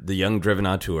auteur, the young driven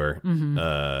auteur,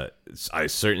 I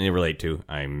certainly relate to.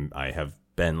 I have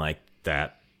been like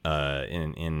that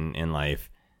in life.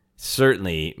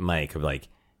 Certainly, Mike of like,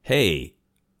 hey,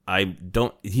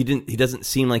 he doesn't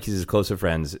seem like he's as close of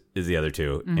friends as the other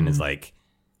two, and it's like,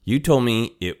 you told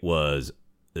me it was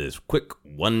this quick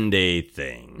one-day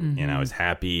thing, and I was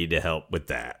happy to help with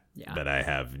that. Yeah. But I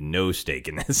have no stake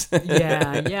in this.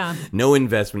 Yeah. No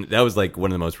investment. That was like one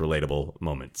of the most relatable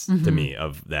moments to me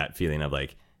of that feeling of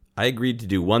like, I agreed to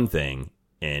do one thing,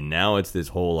 and now it's this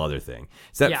whole other thing.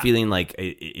 It's that feeling like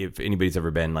if anybody's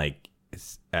ever been like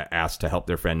asked to help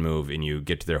their friend move, and you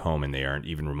get to their home and they aren't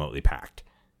even remotely packed,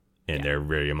 and they're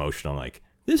very emotional, like,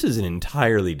 this is an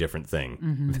entirely different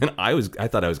thing than I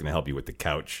thought I was going to help you with the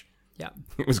couch. Yeah.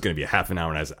 It was going to be a half an hour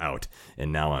and I was out,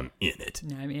 and now I'm in it.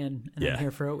 Now I'm in, and I'm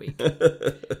here for a week.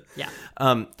 Yeah.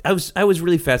 I was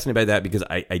really fascinated by that because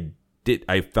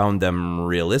I found them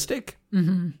realistic.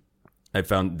 I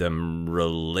found them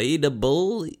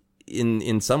relatable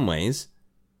in some ways.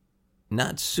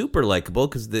 Not super likable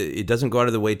because it doesn't go out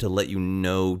of the way to let you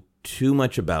know too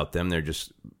much about them. They're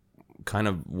just kind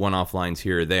of one-off lines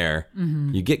here or there.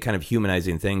 You get kind of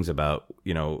humanizing things about,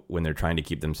 when they're trying to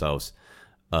keep themselves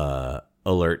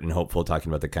alert and hopeful, talking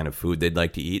about the kind of food they'd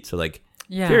like to eat. So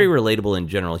very relatable in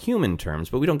general human terms,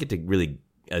 but we don't get to really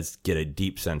get a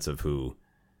deep sense of who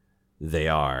they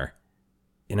are.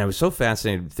 And I was so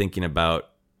fascinated thinking about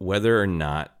whether or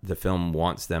not the film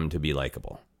wants them to be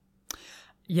likable.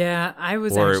 Yeah, I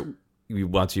was he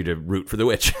wants you to root for the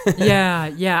witch. Yeah.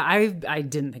 I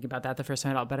didn't think about that the first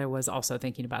time at all, but I was also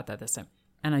thinking about that this time.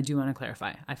 And I do want to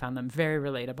clarify. I found them very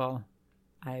relatable.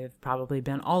 I've probably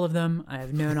been all of them.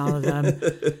 I've known all of them.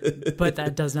 But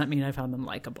that does not mean I found them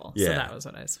likable. Yeah. So that was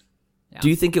what I was... Yeah. Do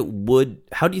you think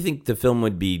how do you think the film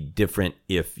would be different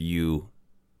if you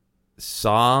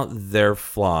saw their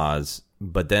flaws,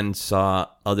 but then saw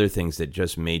other things that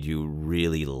just made you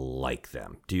really like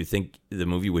them? Do you think the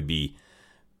movie would be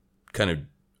kind of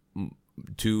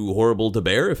too horrible to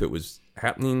bear if it was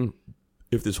happening,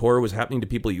 if this horror was happening to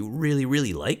people you really,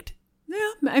 really liked?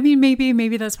 Yeah, I mean,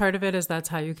 maybe that's part of it, is that's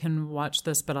how you can watch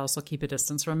this, but also keep a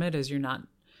distance from it, is you're not...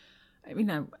 I mean,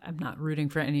 I'm not rooting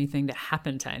for anything to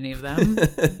happen to any of them.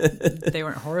 They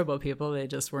weren't horrible people. They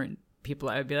just weren't people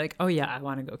I would be like, oh yeah, I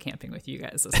want to go camping with you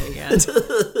guys this weekend.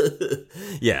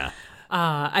 Yeah.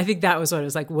 I think that was what it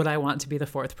was like. Would I want to be the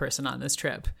fourth person on this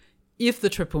trip if the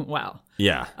trip went well?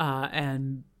 Yeah.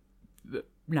 And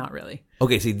not really.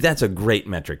 Okay, see, that's a great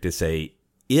metric to say,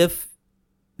 if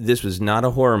this was not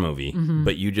a horror movie,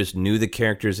 but you just knew the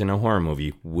characters in a horror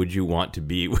movie, would you want to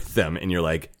be with them? And you're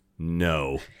like,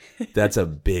 no. That's a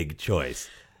big choice.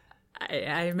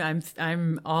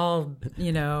 I'm all,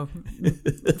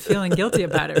 feeling guilty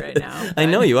about it right now. I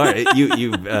know you are.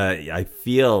 I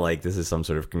feel like this is some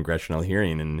sort of congressional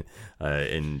hearing,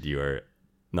 and you are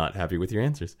not happy with your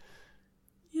answers.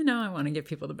 I want to give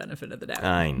people the benefit of the doubt.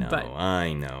 I know.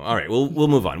 All right, we'll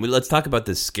move on. Let's talk about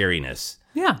the scariness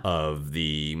of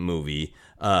the movie.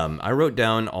 I wrote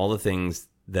down all the things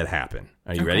that happen.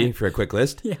 Are you ready for a quick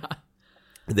list? Yeah.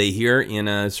 They hear in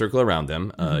a circle around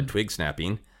them, twig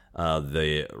snapping.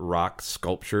 The rock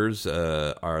sculptures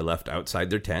are left outside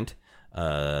their tent.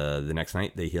 The next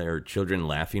night, they hear children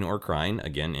laughing or crying,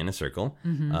 again in a circle.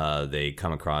 They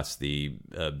come across the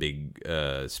big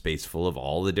space full of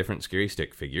all the different scary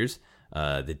stick figures.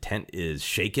 The tent is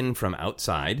shaken from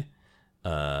outside.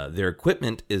 Their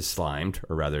equipment is slimed,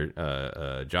 or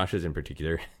rather, Josh's in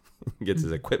particular gets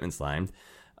his equipment slimed.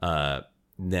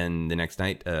 Then the next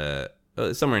night,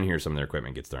 somewhere in here, some of their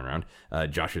equipment gets thrown around.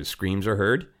 Josh's screams are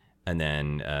heard. And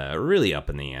then really up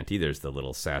in the ante, there's the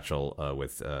little satchel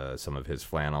with some of his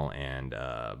flannel and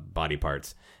body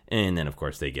parts. And then, of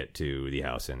course, they get to the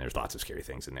house, and there's lots of scary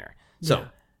things in there. So,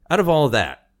 out of all of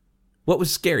that, what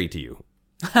was scary to you?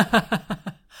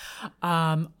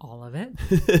 All of it.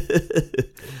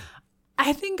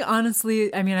 I think,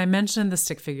 honestly, I mentioned the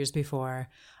stick figures before.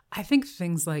 I think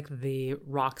things like the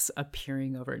rocks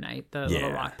appearing overnight, the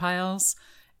little rock piles,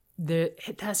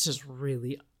 that's just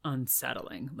really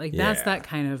unsettling. That's that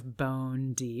kind of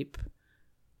bone deep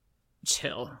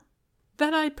chill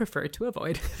that I prefer to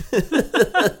avoid.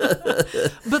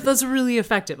 But that's really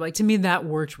effective. To me, that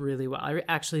worked really well. I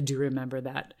actually do remember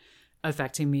that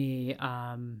affecting me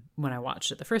when I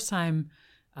watched it the first time,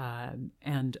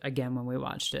 and again when we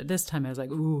watched it this time. I was like,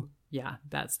 ooh, yeah,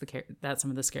 that's some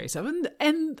of the scary stuff.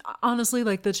 And honestly,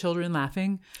 the children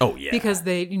laughing. Oh yeah, because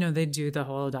they they do the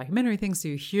whole documentary thing, so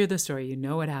you hear the story, you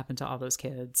know what happened to all those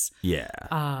kids. Yeah.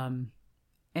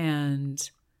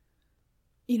 And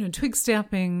twig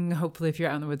stamping. Hopefully, if you're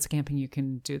out in the woods camping, you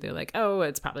can do the oh,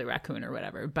 it's probably raccoon or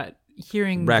whatever. But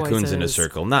hearing raccoons voices, in a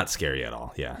circle, not scary at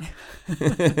all. Yeah.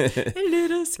 A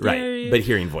little scary. Right, but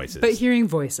hearing voices.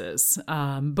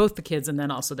 Both the kids and then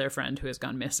also their friend who has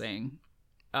gone missing.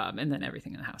 And then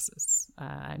everything in the house is,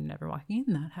 I'm never walking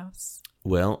in that house.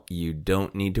 Well, you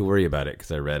don't need to worry about it, because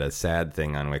I read a sad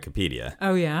thing on Wikipedia.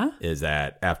 Oh, yeah? Is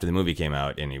that after the movie came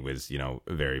out and it was,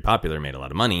 very popular, made a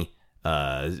lot of money,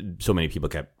 so many people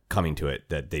kept coming to it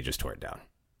that they just tore it down.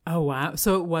 Oh, wow.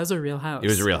 So it was a real house. It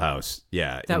was a real house,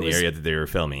 yeah, in the area that they were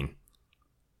filming.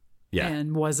 Yeah.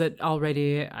 And was it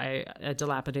already a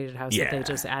dilapidated house that they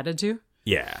just added to?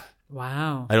 Yeah.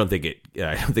 Wow. I don't think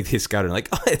they scouted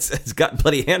oh, it's got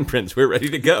bloody handprints. We're ready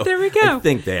to go. There we go. I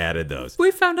think they added those.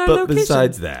 We found our location.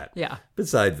 Besides that,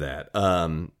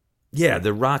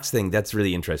 the rocks thing, that's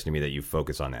really interesting to me that you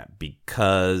focus on that,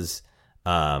 because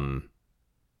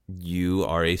you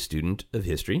are a student of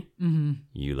history. Mm-hmm.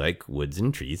 You like woods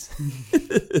and trees.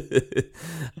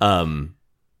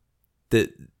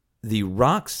 The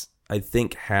rocks, I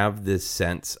think, have this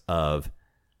sense of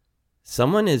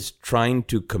someone is trying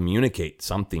to communicate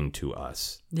something to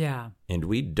us. Yeah. And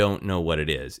we don't know what it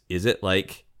is. Is it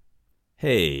like,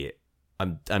 hey,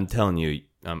 I'm telling you,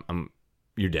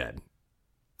 you're dead?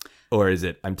 Or is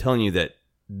it, I'm telling you that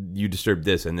you disturbed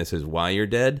this and this is why you're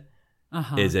dead?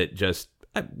 Uh-huh. Is it just,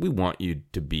 we want you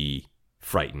to be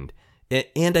frightened?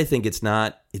 And I think it's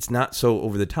not so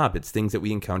over the top. It's things that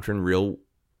we encounter in real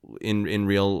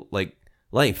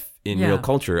life, in real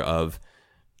culture, of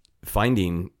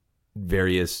finding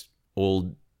various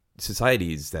old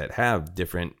societies that have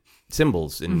different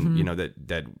symbols, and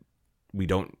that we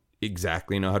don't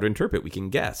exactly know how to interpret. We can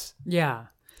guess,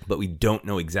 but we don't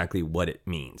know exactly what it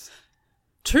means.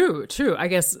 True. I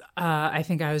guess I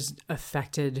think I was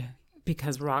affected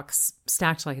because rocks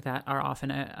stacked like that are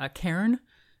often a cairn,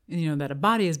 that a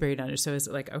body is buried under. So is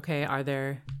it okay,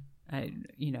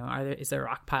 is there a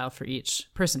rock pile for each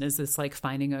person? Is this like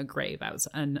finding a grave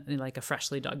and a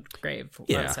freshly dug grave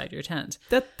outside your tent?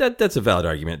 That's a valid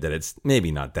argument that it's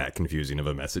maybe not that confusing of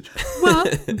a message. Well,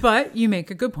 but you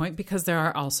make a good point, because there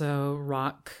are also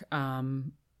rock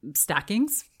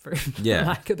stackings, for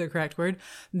lack of the correct word,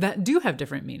 that do have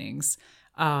different meanings.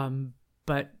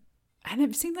 But and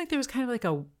it seemed like there was kind of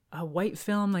white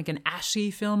film, like an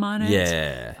ashy film on it.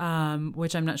 Yeah.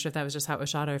 Which I'm not sure if that was just how it was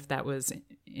shot or if that was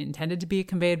intended to be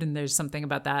conveyed. And there's something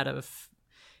about that of,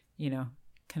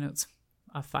 connotes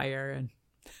a fire and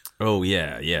Oh,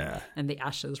 yeah. and the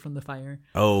ashes from the fire.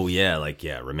 Oh, yeah,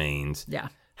 remains. Yeah.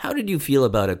 How did you feel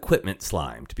about Equipment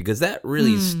Slimed? Because that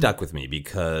really stuck with me,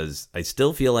 because I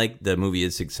still feel like the movie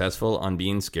is successful on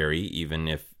being scary, even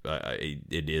if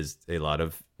it is a lot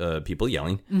of people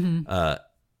yelling.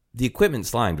 The Equipment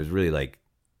Slimed was really like,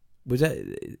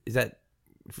 is that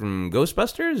from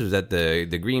Ghostbusters? Was that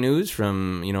the green ooze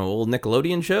from, old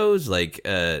Nickelodeon shows? Like,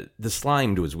 the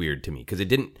Slimed was weird to me, because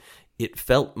it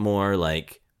felt more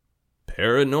like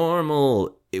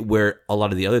paranormal, where a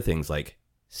lot of the other things like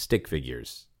stick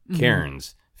figures,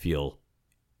 cairns, feel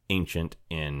ancient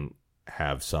and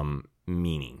have some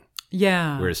meaning.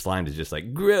 Yeah. Whereas slime is just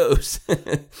like gross.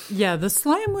 Yeah, the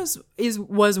slime was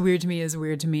weird to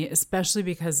me, especially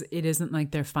because it isn't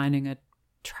like they're finding a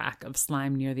track of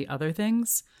slime near the other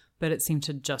things, but it seemed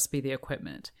to just be the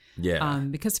equipment. Yeah.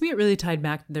 Because to me it really tied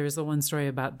back. There was the one story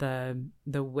about the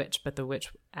witch, but the witch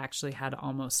actually had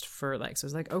almost fur like. So it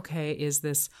was like, okay, is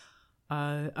this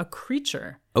a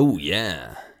creature? Oh,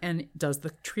 yeah. And does the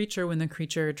creature, when the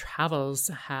creature travels,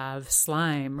 have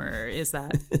slime, or is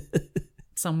that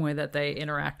some way that they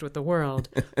interact with the world?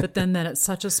 But then that it's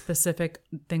such a specific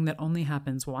thing that only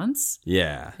happens once.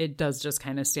 Yeah. It does just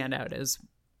kind of stand out as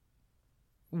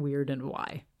weird and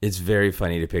why. It's very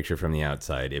funny to picture from the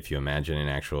outside if you imagine an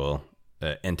actual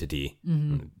entity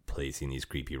placing these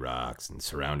creepy rocks and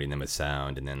surrounding them with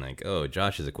sound, and then like, oh,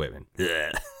 Josh's equipment.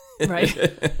 Right.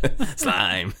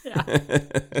 Slime.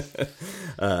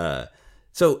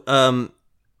 So,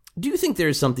 do you think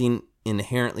there's something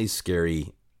inherently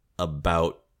scary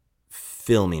about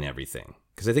filming everything?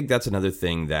 Because I think that's another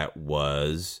thing that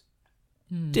was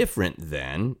different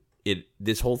then.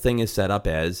 This whole thing is set up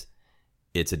as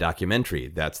it's a documentary.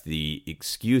 That's the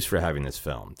excuse for having this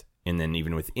filmed. And then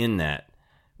even within that,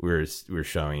 we're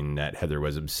showing that Heather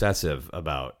was obsessive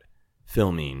about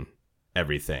filming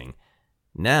everything.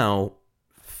 Now,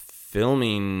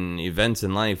 filming events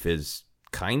in life is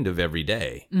kind of every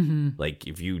day. Like,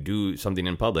 if you do something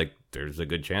in public, there's a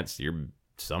good chance you're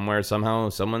somewhere, somehow,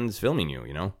 someone's filming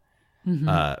you,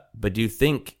 But do you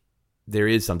think there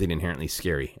is something inherently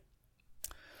scary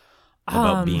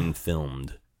about being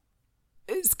filmed?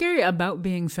 Scary about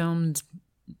being filmed?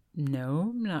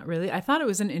 No, not really. I thought it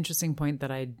was an interesting point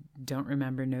that I don't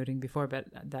remember noting before, but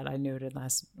that I noted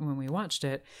when we watched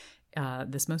it.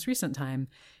 This most recent time,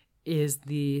 is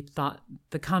the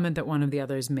comment that one of the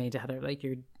others made to Heather, like,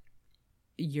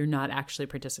 you're not actually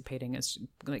participating, it's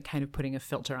like kind of putting a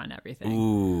filter on everything.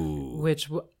 Ooh. Which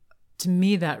to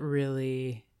me that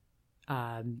really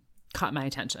caught my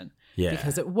attention. Yeah.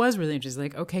 Because it was really interesting.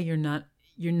 Like, okay, you're not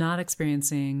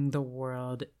experiencing the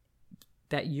world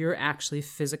that you're actually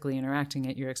physically interacting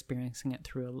it, you're experiencing it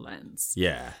through a lens.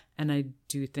 Yeah. And I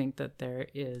do think that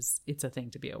it's a thing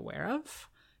to be aware of.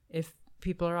 If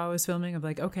people are always filming, of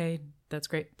like, okay, that's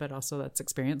great, but also let's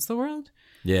experience the world.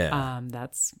 Yeah.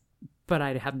 But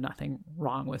I have nothing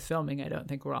wrong with filming. I don't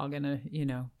think we're all gonna,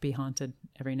 be haunted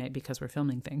every night because we're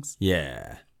filming things.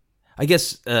 Yeah. I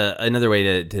guess another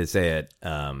way to say it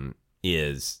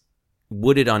is,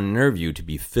 would it unnerve you to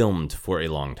be filmed for a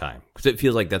long time? Because it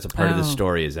feels like that's a part of the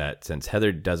story, is that since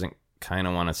Heather doesn't kind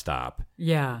of want to stop,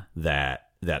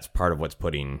 that's part of what's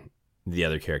putting the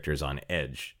other characters on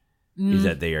edge. Is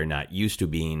that they are not used to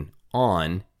being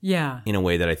on in a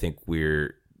way that I think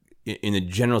we're, in a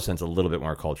general sense, a little bit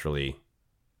more culturally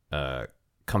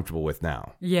comfortable with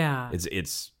now. Yeah.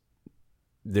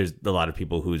 There's a lot of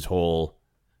people whose whole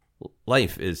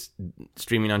life is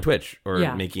streaming on Twitch or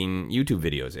making YouTube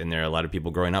videos. And there are a lot of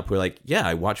people growing up who are like, yeah,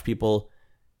 I watch people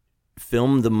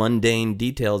film the mundane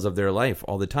details of their life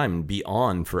all the time and be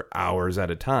on for hours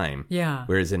at a time. Yeah.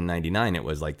 Whereas in 99, it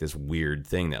was like this weird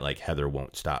thing that like Heather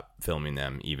won't stop filming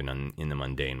them even in the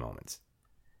mundane moments.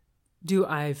 Do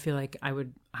I feel like I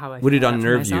would, how I Would feel it about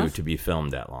unnerve for you myself? to be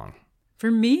filmed that long?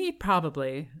 For me,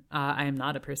 probably. I am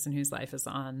not a person whose life is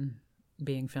on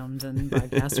being filmed and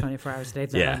broadcast 24 hours a day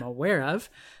that I'm aware of.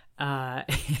 I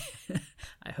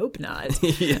hope not.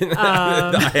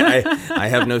 I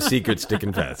have no secrets to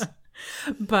confess.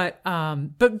 But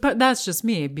that's just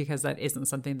me, because that isn't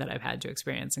something that I've had to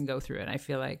experience and go through. And I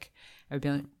feel like I would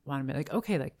want to be like,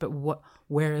 okay, like, but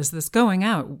where is this going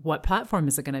out? What platform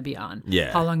is it going to be on?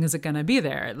 Yeah. How long is it going to be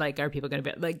there? Like, are people going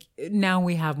to be like, now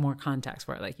we have more context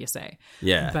for it, like you say.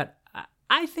 Yeah. But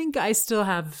I think I still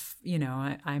have,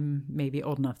 I'm maybe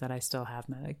old enough that I still have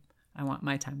I want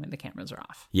my time when the cameras are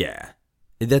off. Yeah.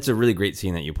 That's a really great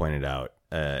scene that you pointed out.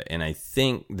 And I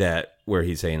think that where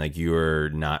he's saying like you're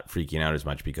not freaking out as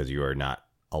much because you are not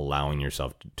allowing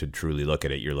yourself to truly look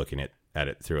at it. You're looking at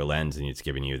it through a lens, and it's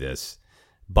giving you this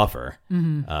buffer.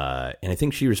 And I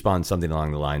think she responds something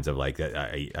along the lines of like,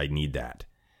 I need that.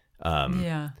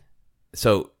 Yeah.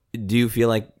 So do you feel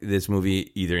like this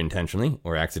movie either intentionally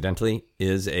or accidentally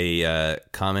is a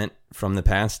comment from the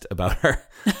past about our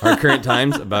current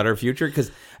times, about our future? Because,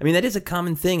 I mean, that is a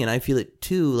common thing, and I feel it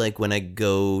too, like when I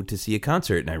go to see a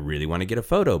concert and I really want to get a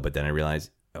photo, but then I realize,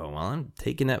 oh, while I'm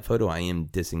taking that photo, I am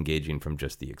disengaging from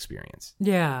just the experience.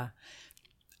 Yeah.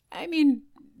 I mean,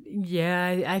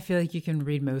 yeah, I feel like you can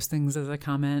read most things as a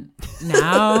comment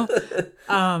now.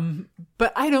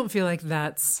 But I don't feel like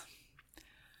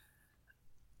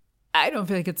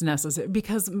it's necessary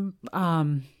because,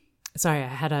 sorry,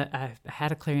 I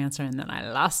had a clear answer and then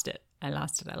I lost it.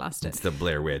 It's the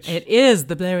Blair Witch. It is.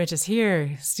 The Blair Witch is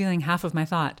here, stealing half of my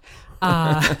thought.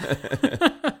 No,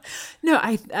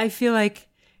 I feel like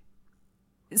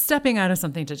stepping out of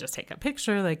something to just take a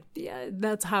picture, like, yeah,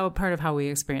 that's part of how we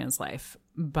experience life.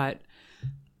 But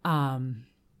let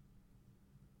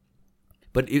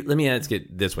me ask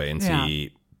it this way and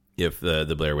see if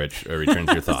the Blair Witch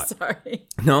returns your thought. Sorry.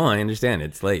 No, I understand.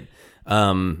 It's late.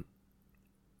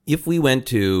 If we went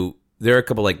to, there are a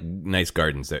couple like nice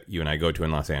gardens that you and I go to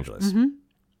in Los Angeles,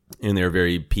 and they're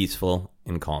very peaceful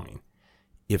and calming.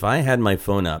 If I had my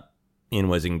phone up and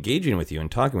was engaging with you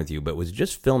and talking with you, but was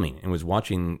just filming and was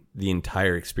watching the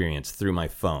entire experience through my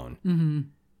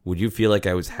phone, would you feel like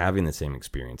I was having the same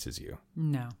experience as you?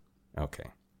 No. Okay.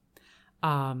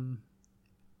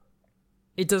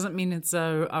 It doesn't mean it's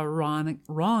a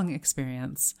wrong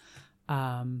experience.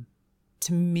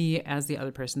 To me, as the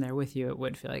other person there with you, it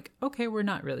would feel like, okay, we're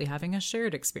not really having a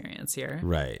shared experience here.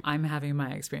 Right. I'm having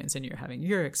my experience and you're having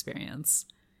your experience.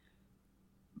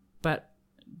 But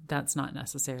that's not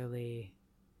necessarily,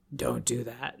 don't do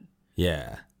that.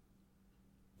 Yeah.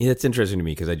 That's interesting to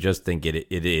me because I just think it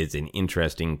is an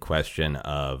interesting question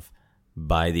of,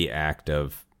 by the act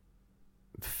of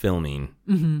filming,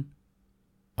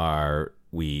 are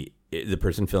we, the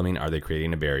person filming, are they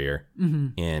creating a barrier?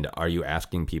 And are you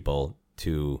asking people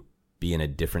to be in a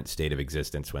different state of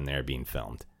existence when they're being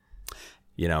filmed?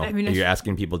 You know, I mean, you're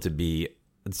asking people to be,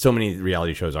 so many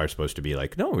reality shows are supposed to be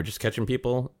like, no, we're just catching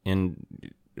people, in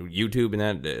YouTube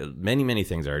and that many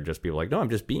things are just people like, no, I'm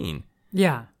just being.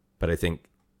 Yeah. But I think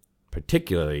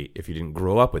particularly if you didn't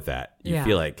grow up with that, you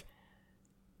feel like,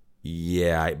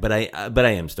 but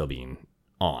I am still being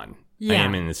on. Yeah. I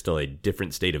am in still a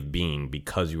different state of being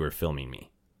because you were filming me.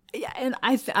 Yeah, and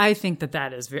I think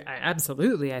that is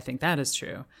absolutely, I think that is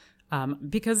true.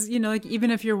 Because, you know, like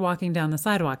even if you're walking down the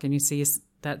sidewalk and you see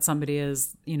that somebody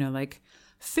is, you know, like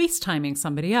FaceTiming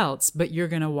somebody else, but you're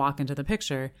going to walk into the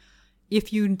picture,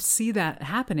 if you see that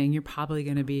happening, you're probably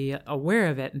going to be aware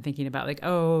of it and thinking about like,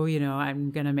 oh, you know,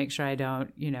 I'm going to make sure I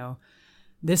don't, you know,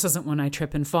 this isn't when I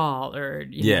trip and fall, or,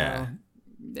 you know,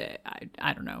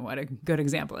 I don't know what a good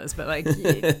example is, but like,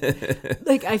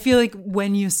 like I feel like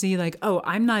when you see like, oh,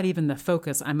 I'm not even the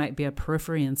focus, I might be a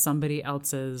periphery in somebody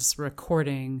else's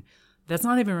recording that's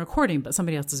not even recording, but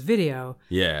somebody else's video.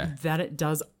 Yeah. That it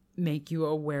does make you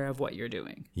aware of what you're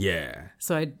doing. Yeah.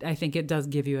 So I think it does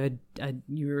give you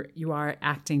you are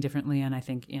acting differently, and I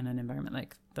think in an environment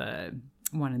like the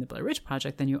one in the Blair Witch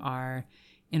Project, then you are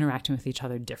interacting with each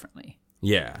other differently.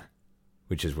 Yeah.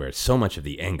 Which is where so much of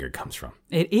the anger comes from.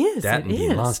 It is. That and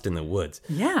being lost in the woods.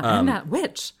 Yeah, and that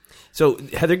witch. So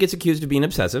Heather gets accused of being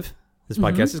obsessive. This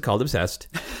podcast is called Obsessed.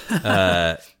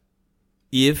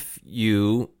 If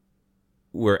you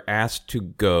were asked to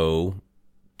go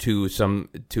to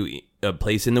a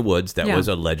place in the woods that was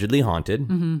allegedly haunted,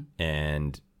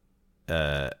 and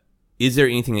is there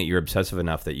anything that you're obsessive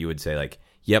enough that you would say like,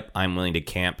 yep, I'm willing to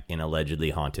camp in allegedly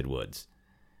haunted woods?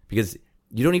 Because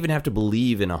you don't even have to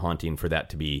believe in a haunting for that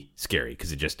to be scary,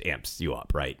 because it just amps you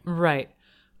up, right? Right.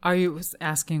 Are you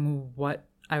asking what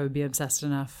I would be obsessed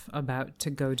enough about to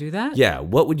go do that? Yeah.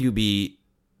 What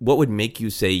would make you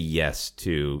say yes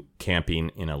to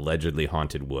camping in allegedly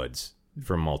haunted woods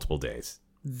for multiple days?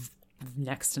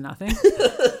 Next to nothing.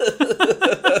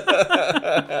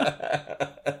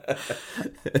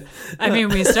 I mean,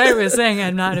 we started with saying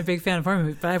I'm not a big fan of horror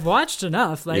movies, but I've watched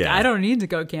enough. Like, I don't need to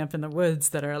go camp in the woods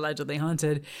that are allegedly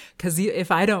haunted, because if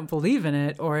I don't believe in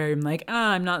it, or I'm like,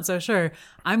 I'm not so sure,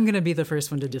 I'm going to be the first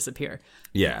one to disappear.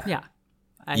 Yeah. Yeah.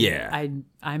 I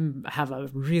have a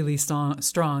really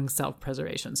strong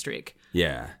self-preservation streak.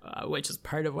 Yeah. Which is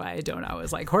part of why I don't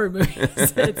always like horror movies.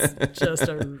 It's just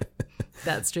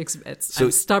that streak's,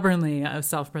 I'm stubbornly a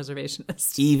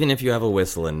self-preservationist. Even if you have a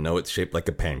whistle and know it's shaped like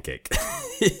a pancake.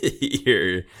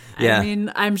 Yeah. I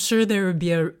mean, I'm sure there would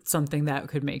be something that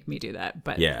could make me do that,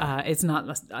 but it's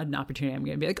not an opportunity I'm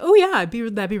going to be like, oh yeah,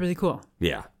 that'd be really cool.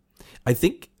 Yeah. I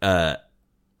think I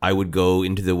would go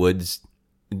into the woods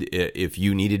if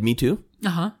you needed me to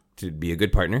be a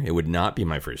good partner. It would not be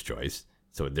my first choice.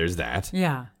 So there's that.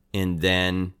 Yeah. And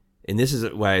this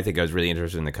is why I think I was really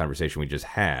interested in the conversation we just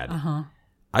had.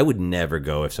 I would never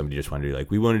go if somebody just wanted to be like,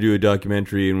 we want to do a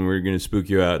documentary and we're going to spook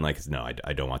you out. And like, no,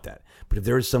 I don't want that. But if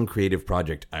there was some creative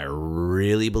project I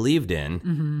really believed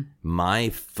in, my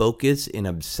focus and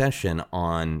obsession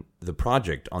on the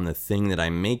project, on the thing that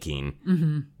I'm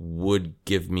making, would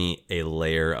give me a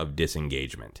layer of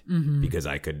disengagement because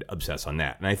I could obsess on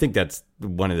that. And I think that's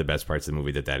one of the best parts of the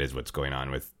movie, that is what's going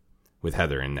on with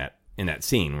Heather in that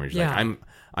scene where she's like,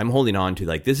 I'm holding on to,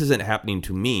 like, this isn't happening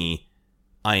to me.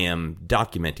 I am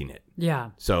documenting it.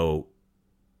 Yeah. So,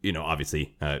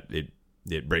 obviously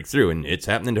it breaks through and it's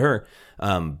happening to her.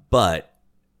 But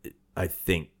I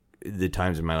think the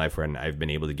times in my life when I've been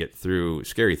able to get through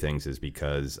scary things is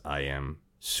because I am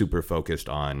super focused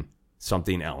on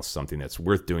something else, something that's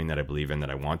worth doing, that I believe in,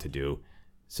 that I want to do.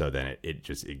 So then it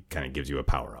kind of gives you a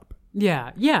power up.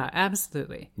 Yeah. Yeah,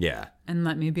 absolutely. Yeah. And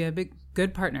let me be a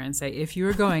good partner and say, if you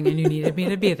were going and you needed me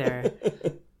to be there,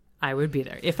 I would be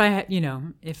there. If I had,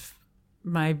 if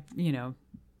my,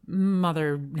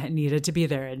 mother needed to be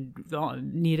there and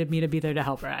needed me to be there to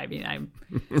help her. I mean, I'm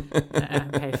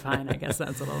okay, fine. I guess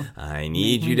that's a little. I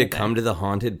need you to come to the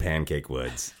haunted Pancake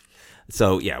Woods.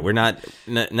 So yeah, we're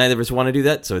neither of us want to do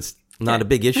that. So it's not a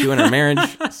big issue in our marriage.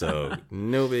 So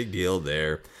no big deal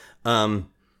there.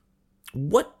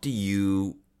 What do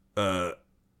you? Let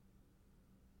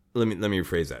me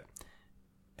rephrase that.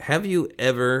 Have you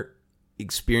ever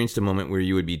experienced a moment where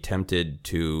you would be tempted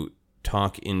to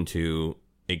talk into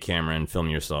a camera and film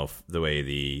yourself the way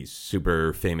the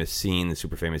super famous scene, the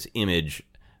super famous image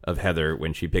of Heather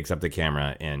when she picks up the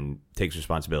camera and takes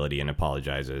responsibility and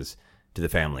apologizes to the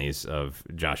families of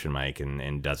Josh and Mike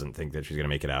and doesn't think that she's going to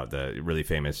make it out, the really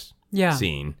famous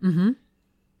scene. Mm-hmm.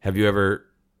 Have you ever,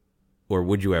 or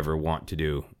would you ever want to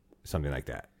do something like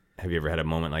that? Have you ever had a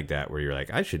moment like that where you're like,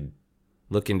 I should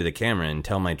look into the camera and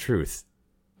tell my truth?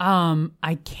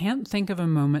 I can't think of a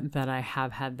moment that I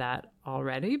have had that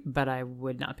already, but I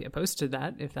would not be opposed to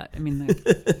that.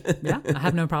 I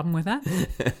have no problem with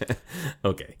that.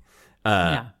 Okay.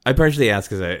 I partially asked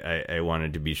because I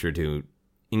wanted to be sure to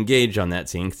engage on that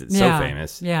scene because it's so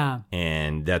famous. Yeah.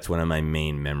 And that's one of my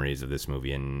main memories of this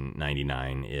movie in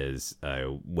 99 is I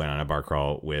went on a bar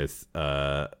crawl with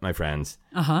my friends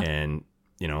and,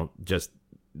 just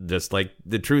like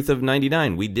the truth of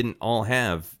 99, we didn't all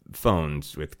have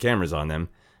phones with cameras on them.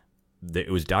 It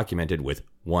was documented with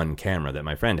one camera that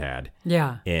my friend had.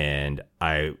 Yeah. And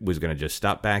I was going to just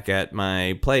stop back at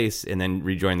my place and then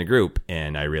rejoin the group.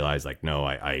 And I realized, like, no,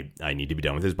 I need to be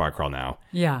done with this bar crawl now.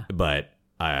 Yeah. But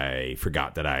I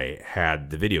forgot that I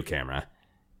had the video camera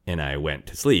and I went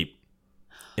to sleep.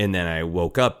 And then I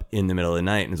woke up in the middle of the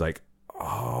night and was like,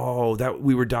 oh, that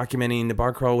we were documenting the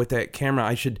bar crawl with that camera.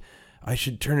 I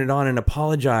should turn it on and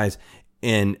apologize.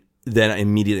 And then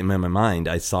immediately in my mind,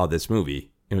 I saw this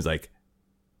movie. It was like,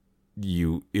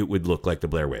 it would look like the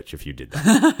Blair Witch if you did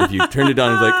that. If you turned it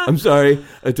on and was like, I'm sorry,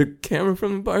 I took a camera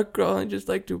from the bar crawl and I'd just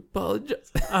like to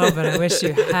apologize. Oh, but I wish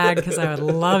you had, because I would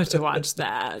love to watch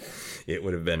that. It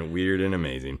would have been weird and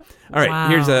amazing. All right,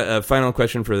 Here's a final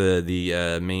question for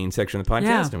the main section of the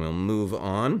podcast, and we'll move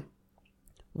on.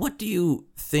 What do you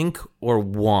think or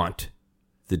want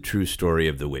the true story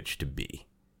of the witch to be?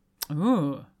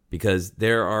 Ooh. Because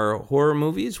there are horror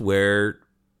movies where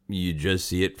you just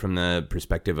see it from the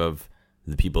perspective of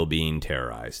the people being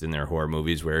terrorized. And there are horror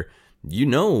movies where you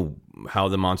know how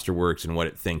the monster works and what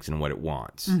it thinks and what it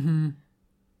wants. Mm-hmm.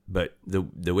 But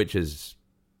the witch is,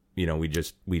 we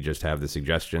just have the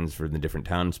suggestions for the different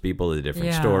townspeople, the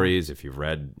different stories. If you've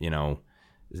read,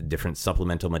 different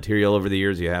supplemental material over the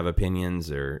years, you have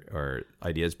opinions or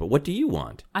ideas. But what do you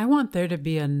want? I want there to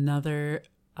be another...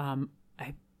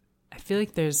 I feel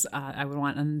like I would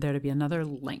want there to be another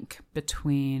link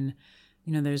between,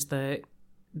 there's the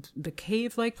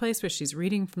cave-like place where she's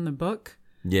reading from the book.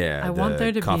 Yeah, I want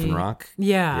there to Coffin Rock.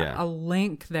 Yeah, a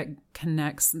link that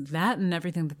connects that and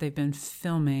everything that they've been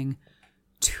filming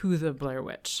to the Blair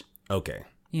Witch. Okay.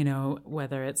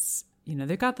 Whether it's,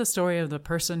 they got the story of the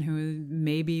person who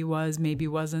maybe was, maybe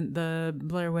wasn't the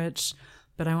Blair Witch,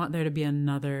 but I want there to be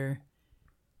another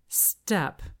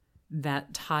step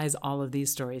that ties all of these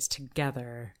stories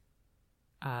together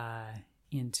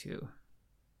into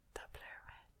the Blair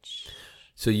Witch.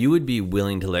 So you would be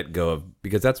willing to let go of,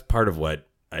 because that's part of what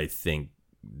I think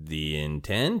the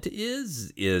intent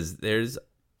is there's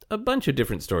a bunch of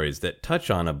different stories that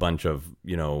touch on a bunch of,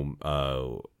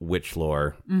 witch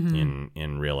lore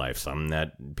in real life. Some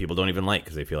that people don't even like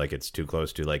because they feel like it's too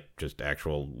close to like just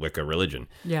actual Wicca religion.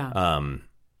 Yeah.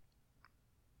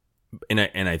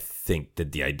 And I think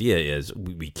that the idea is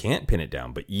we can't pin it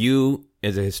down, but you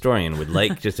as a historian would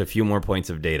like just a few more points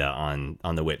of data on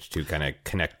the witch to kind of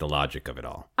connect the logic of it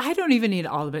all. I don't even need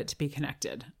all of it to be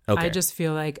connected. Okay. I just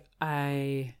feel like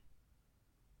I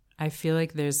feel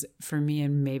like there's, for me,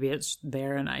 and maybe it's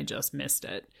there and I just missed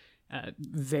it.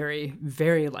 Very,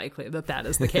 very likely that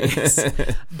is the case.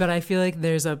 But I feel like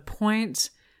there's a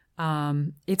point.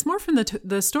 It's more from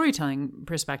the storytelling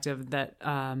perspective that,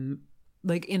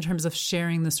 like in terms of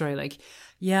sharing the story, like,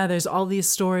 yeah, there's all these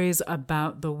stories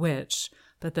about the witch,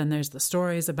 but then there's the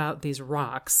stories about these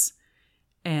rocks,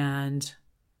 and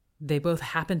they both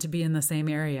happen to be in the same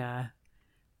area.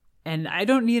 And I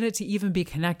don't need it to even be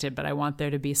connected, but I want there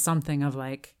to be something of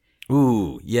like,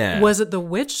 ooh, yeah. Was it the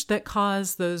witch that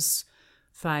caused those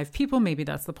 5 people? Maybe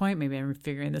that's the point. Maybe I'm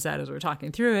figuring this out as we're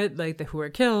talking through it, like who were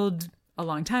killed a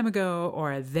long time ago,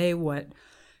 or are they what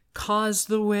caused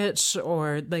the witch?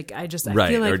 Or like, I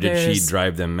feel like or did she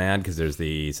drive them mad? Because there's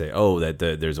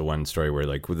there's a one story where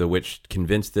like the witch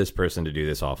convinced this person to do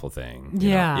this awful thing.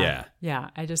 Yeah.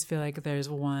 I just feel like there's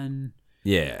one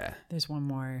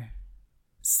more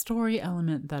story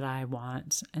element that I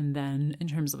want. And then in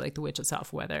terms of like the witch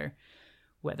itself, whether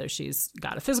she's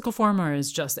got a physical form or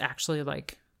is just actually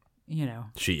like,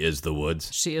 she is the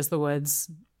woods. She is the woods.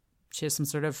 She has some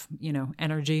sort of,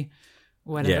 energy,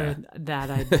 whatever that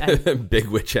I big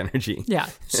witch energy. Yeah.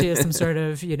 She has some sort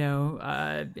of,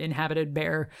 inhabited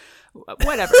bear,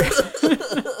 whatever.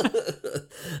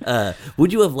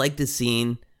 Would you have liked a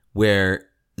scene where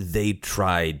they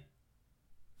tried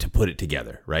to put it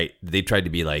together, right? They tried to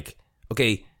be like,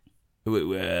 okay,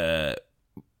 we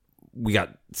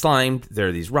got slimed. There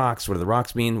are these rocks. What do the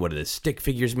rocks mean? What do the stick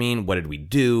figures mean? What did we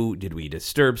do? Did we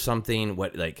disturb something?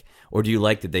 Or do you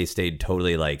like that they stayed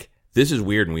totally like, this is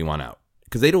weird and we want out?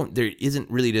 Because there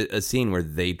isn't really a scene where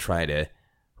they try to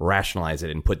rationalize it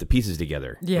and put the pieces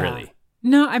together, really.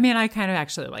 No, I mean, I kind of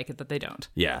actually like it that they don't.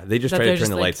 Yeah, they just try to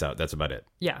turn the lights out. That's about it.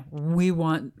 Yeah,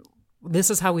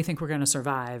 this is how we think we're going to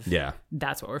survive. Yeah.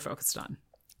 That's what we're focused on.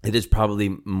 It is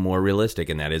probably more realistic,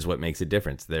 and that is what makes a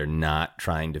difference. They're not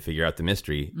trying to figure out the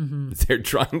mystery. Mm-hmm. They're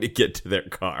trying to get to their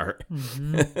car.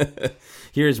 Mm-hmm.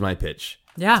 Here's my pitch.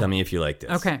 Yeah. Tell me if you like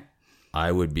this. Okay.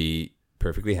 I would be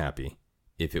perfectly happy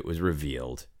if it was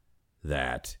revealed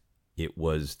that it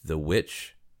was the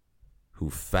witch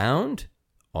who found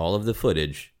all of the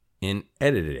footage and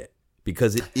edited it.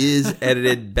 Because it is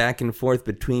edited back and forth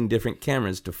between different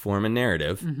cameras to form a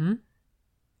narrative. Mm-hmm.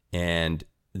 And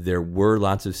there were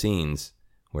lots of scenes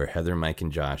where Heather, Mike,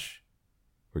 and Josh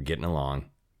were getting along,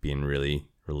 being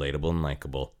really relatable and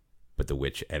likable, but the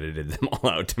witch edited them all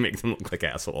out to make them look like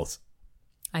assholes.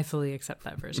 I fully accept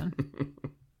that version.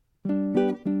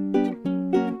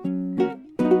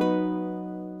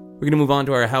 We're going to move on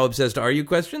to our How Obsessed Are You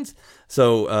questions.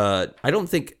 So I don't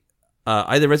think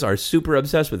either of us are super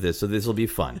obsessed with this, so this will be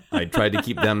fun. I tried to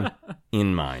keep them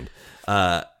in mind.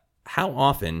 How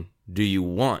often do you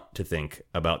want to think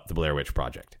about the Blair Witch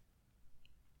Project?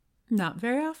 Not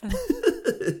very often.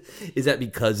 Is that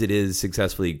because it is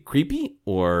successfully creepy,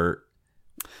 or?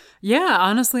 Yeah,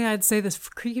 honestly, I'd say this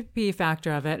creepy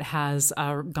factor of it has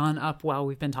gone up while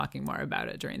we've been talking more about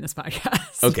it during this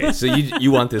podcast. Okay, so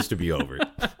you want this to be over.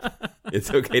 It's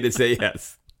okay to say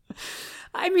yes.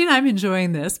 I mean, I'm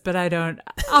enjoying this, but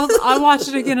I'll watch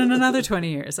it again in another 20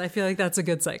 years. I feel like that's a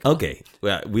good cycle. Okay.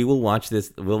 Well, we will watch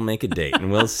this. We'll make a date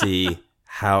and we'll see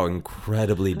how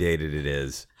incredibly dated it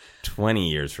is 20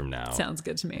 years from now. Sounds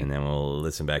good to me. And then we'll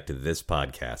listen back to this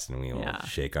podcast and we will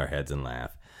shake our heads and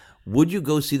laugh. Would you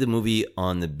go see the movie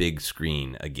on the big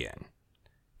screen again?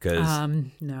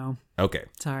 No. Okay.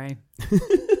 Sorry.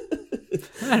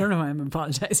 I don't know why I'm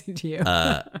apologizing to you.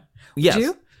 Yes. Would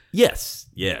you? Yes.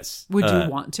 Would you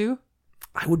want to?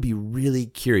 I would be really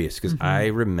curious because I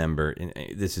remember, and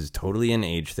this is totally an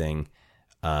age thing,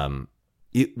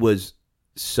 it was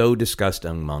so discussed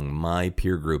among my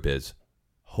peer group as,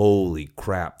 holy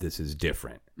crap, this is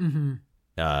different. Mm-hmm.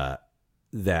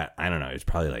 That, I don't know, it's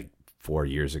probably like 4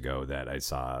 years ago that I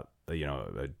saw,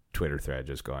 a Twitter thread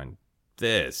just going,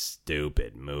 this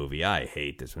stupid movie, I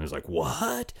hate this. And I was like,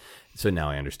 what? So now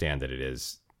I understand that it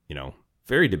is,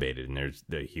 very debated, and there's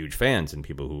the huge fans and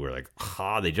people who are like,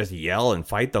 they just yell and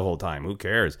fight the whole time. Who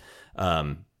cares?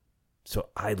 So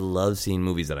I love seeing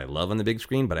movies that I love on the big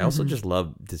screen, but I also just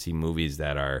love to see movies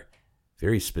that are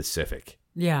very specific.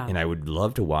 Yeah. And I would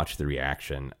love to watch the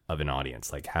reaction of an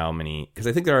audience, like how many, because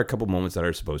I think there are a couple moments that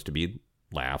are supposed to be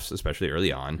laughs, especially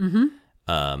early on.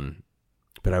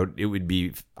 But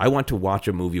I want to watch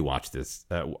a movie watch this.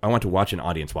 I want to watch an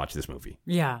audience watch this movie.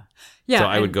 Yeah. So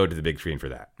I would go to the big screen for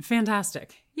that.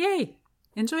 Fantastic. Yay.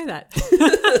 Enjoy that.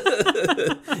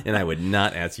 And I would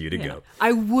not ask you to go.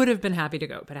 I would have been happy to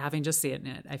go, but having just seen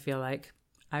it, I feel like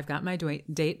I've got my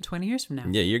date 20 years from now.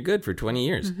 Yeah, you're good for 20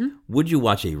 years. Would you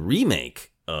watch a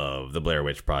remake of The Blair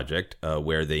Witch Project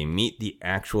where they meet the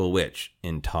actual witch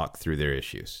and talk through their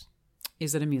issues?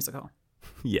 Is it a musical?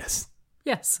 Yes.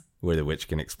 Yes. Where the witch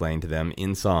can explain to them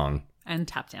in song, And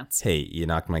tap dance. hey, you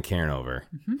knocked my Karen over.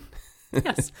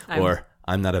 Yes. Or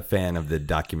I'm not a fan of the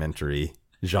documentary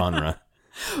genre.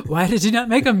 Why did you not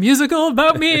make a musical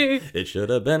about me? It should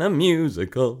have been a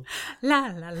musical.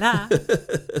 La, la, la.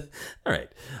 All right.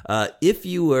 If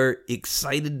you were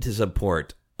excited to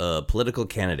support a political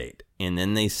candidate and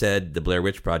then they said The Blair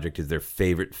Witch Project is their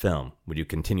favorite film, would you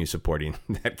continue supporting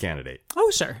that candidate? Oh,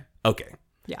 sure. Okay.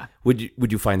 Yeah.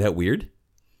 Would you find that weird?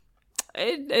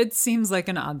 It seems like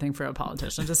an odd thing for a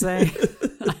politician to say.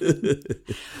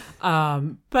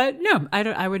 But no,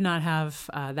 I would not have,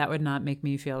 that would not make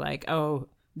me feel like, oh,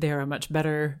 they're a much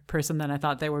better person than I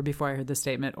thought they were before I heard the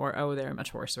statement, or, oh, they're a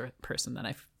much worse person than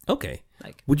I Okay.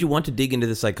 like. Would you want to dig into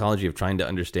the psychology of trying to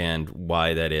understand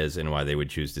why that is and why they would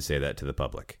choose to say that to the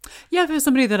public? Yeah, if it was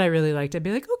somebody that I really liked, I'd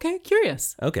be like, okay,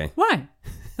 curious. Okay. Why?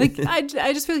 Like, I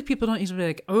just feel like people don't usually be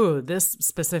like, oh, this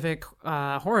specific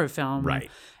horror film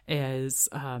Right. is,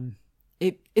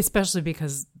 especially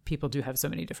because people do have so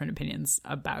many different opinions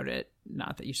about it.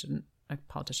 Not that you shouldn't, like,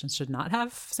 politicians should not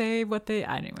have say what they,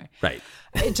 anyway. Right.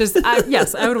 It just,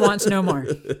 yes, I would want to know more.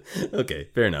 Okay,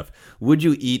 fair enough. Would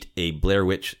you eat a Blair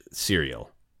Witch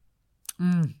cereal?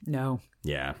 No.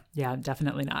 Yeah. Yeah,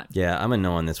 definitely not. Yeah, I'm a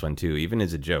no on this one too, even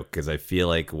as a joke, because I feel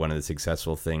like one of the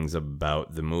successful things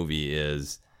about the movie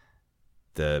is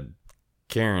the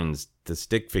Karens, the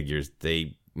stick figures,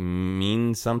 they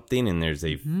mean something, and there's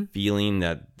a feeling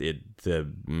that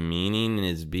the meaning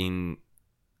is being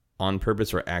on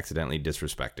purpose or accidentally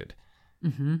disrespected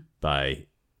by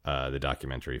the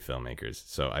documentary filmmakers.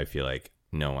 So I feel like,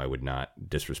 no, I would not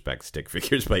disrespect stick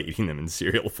figures by eating them in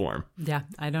cereal form. Yeah,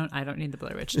 I don't need the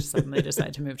Blair Witch to suddenly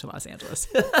decide to move to Los Angeles.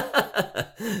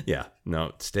 Yeah,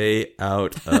 no, stay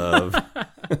out of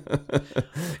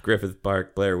Griffith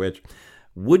Park, Blair Witch.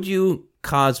 Would you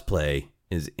cosplay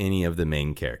as any of the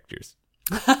main characters?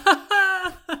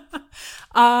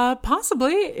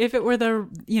 Possibly, if it were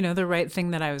the right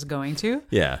thing that I was going to.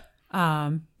 Yeah.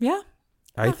 Yeah.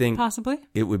 I think possibly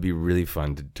it would be really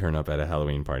fun to turn up at a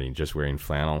Halloween party just wearing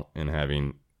flannel and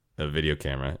having a video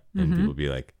camera, and people be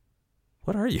like,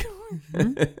 "What are you?"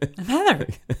 I'm Heather.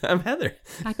 I'm Heather.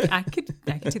 I could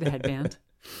do the headband.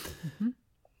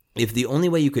 If the only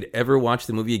way you could ever watch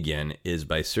the movie again is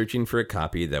by searching for a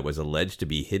copy that was alleged to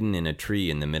be hidden in a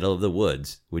tree in the middle of the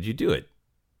woods, would you do it?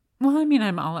 Well, I mean,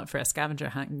 I'm all up for a scavenger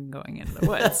hunt and going into the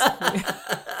woods.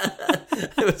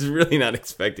 I was really not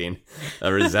expecting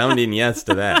a resounding yes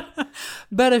to that.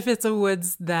 But if it's a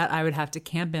woods that I would have to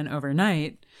camp in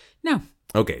overnight, no.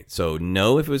 Okay, so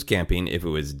no if it was camping. If it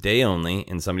was day only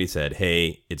and somebody said,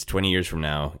 hey, it's 20 years from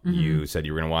now, you said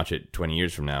you were going to watch it 20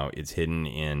 years from now, it's hidden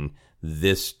in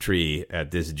this tree at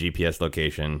this GPS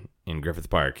location in Griffith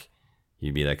Park,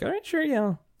 you'd be like, all right, sure,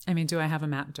 yeah. I mean, do I have a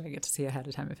map? Do I get to see ahead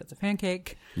of time if it's a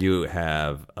pancake? You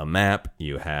have a map.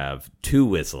 You have 2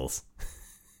 whistles.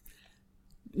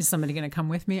 Is somebody going to come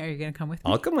with me? Are you going to come with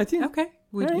me? I'll come with you. Okay.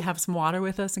 Would you have some water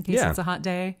with us in case Yeah. it's a hot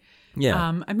day?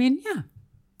 Yeah. I mean, yeah.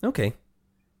 Okay.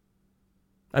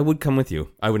 I would come with you.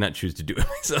 I would not choose to do it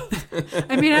myself.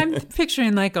 I mean, I'm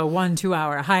picturing like a 1-2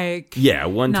 hour hike. Yeah,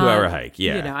 1-2 hour hike.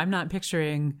 Yeah. You know, I'm not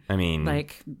picturing I mean,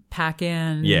 like pack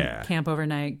in, Yeah. camp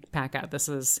overnight, pack out. This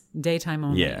is daytime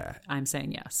only. Yeah. I'm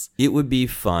saying yes. it would be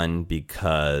fun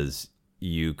because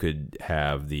you could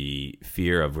have the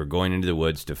fear of we're going into the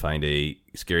woods to find a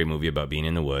scary movie about being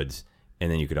in the woods.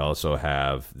 And then you could also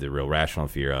have the real rational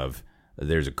fear of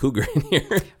there's a cougar in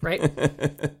here. Right?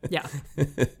 Yeah.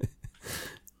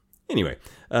 Anyway,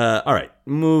 all right,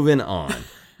 moving on.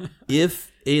 If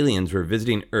aliens were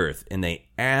visiting Earth and they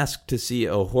asked to see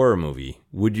a horror movie,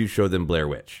 would you show them Blair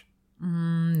Witch?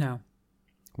 No.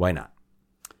 Why not?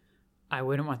 I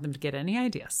wouldn't want them to get any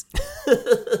ideas.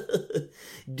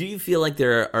 Do you feel like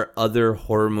there are other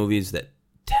horror movies that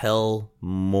tell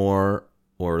more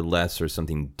or less or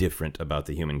something different about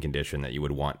the human condition that you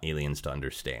would want aliens to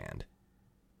understand?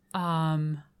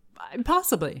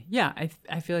 Possibly. Yeah.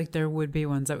 I feel like there would be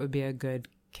ones that would be a good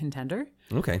contender.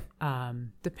 Okay.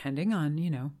 Depending on, you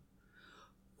know,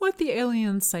 what the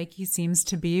alien psyche seems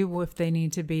to be, if they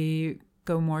need to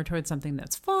go more towards something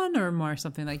that's fun fun or more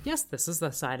something like, yes, this is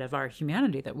the side of our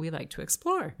humanity that we like to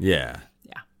explore. Yeah.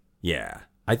 Yeah. Yeah.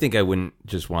 I think I wouldn't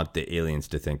just want the aliens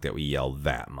to think that we yell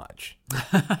that much.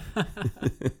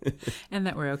 And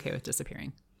that we're okay with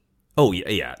disappearing. Oh,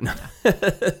 yeah.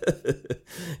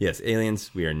 Yes,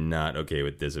 aliens, we are not okay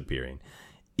with disappearing.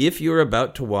 If you're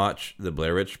about to watch The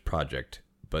Blair Witch Project,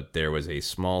 but there was a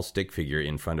small stick figure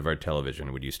in front of our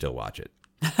television, would you still watch it?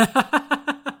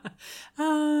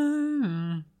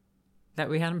 That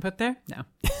we hadn't put there? No.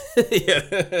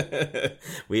 Yeah.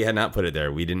 We had not put it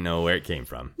there. We didn't know where it came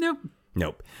from.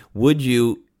 Nope. Would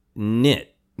you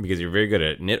knit, because you're very good at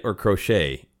it, knit or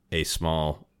crochet a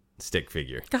small stick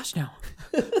figure? Gosh, no.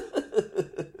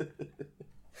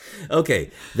 Okay,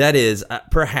 that is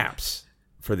perhaps,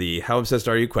 for the How Obsessed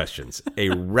Are You questions, a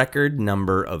record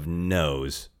number of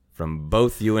no's from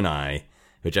both you and I,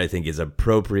 which I think is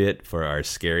appropriate for our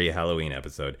scary Halloween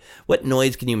episode. What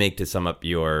noise can you make to sum up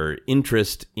your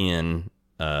interest in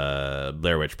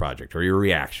Blair Witch Project, or your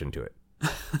reaction to it?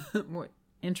 What,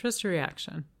 interest or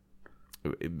reaction?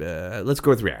 Let's go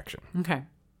with reaction. Okay.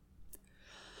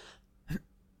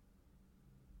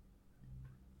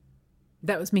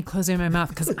 That was me closing my mouth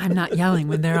because I'm not yelling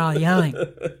when they're all yelling.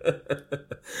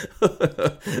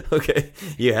 Okay,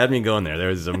 you had me going there. There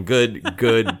was some good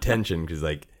tension because,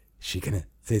 like, is she gonna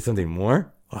say something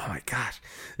more? Oh my gosh!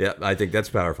 Yeah, I think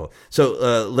that's powerful. So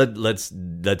let's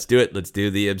do it. Let's do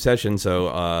the obsession.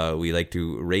 So we like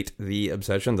to rate the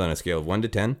obsessions on a scale of 1 to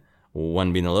 10.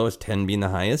 1 being the lowest, 10 being the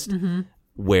highest. Mm-hmm.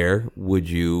 Where would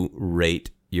you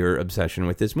rate your obsession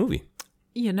with this movie?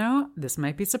 You know, this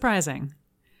might be surprising.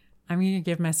 I'm going to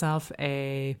give myself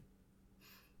a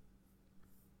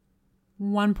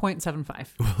 1.75.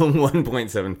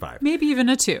 1.75. Maybe even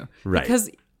a 2. Right. Because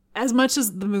as much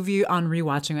as the movie on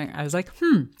rewatching it, I was like,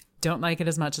 don't like it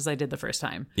as much as I did the first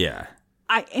time. Yeah.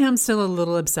 I am still a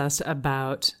little obsessed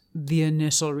about the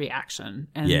initial reaction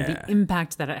and the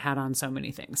impact that it had on so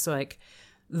many things. So, like,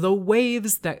 the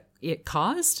waves that it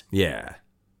caused. Yeah.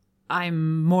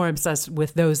 I'm more obsessed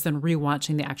with those than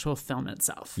rewatching the actual film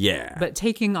itself. Yeah. But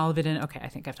taking all of it in, okay, I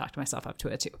think I've talked myself up to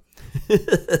it too.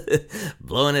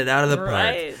 Blowing it out of the park.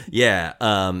 Right. Yeah.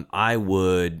 I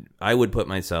would put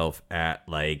myself at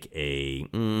like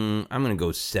I'm going to go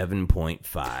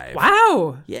 7.5.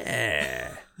 Wow.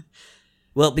 Yeah.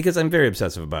 Well, because I'm very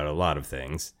obsessive about a lot of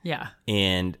things. Yeah.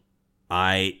 And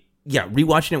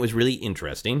rewatching it was really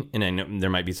interesting, and I know there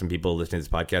might be some people listening to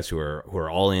this podcast who are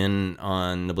all in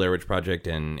on the Blair Witch Project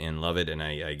and love it, and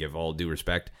I give all due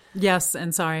respect. Yes,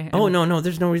 and sorry. Oh, no,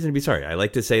 there's no reason to be sorry. I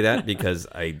like to say that because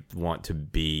I want to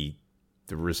be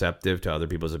receptive to other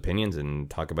people's opinions and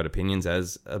talk about opinions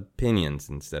as opinions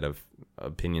instead of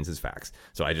opinions as facts.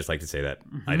 So I just like to say that.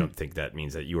 Mm-hmm. I don't think that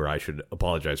means that you or I should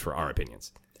apologize for our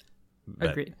opinions.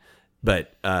 Agreed.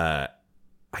 But I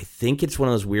think it's one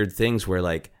of those weird things where,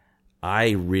 like,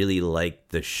 I really like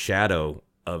the shadow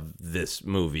of this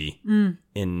movie and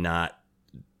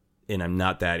I'm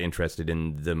not that interested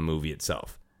in the movie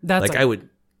itself. That's like,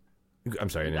 I'm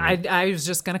sorry. I was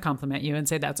just going to compliment you and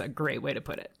say that's a great way to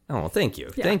put it. Oh, thank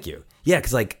you. Yeah. Thank you. Yeah,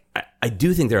 because, like, I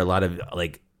do think there are a lot of,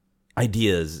 like,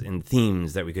 ideas and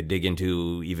themes that we could dig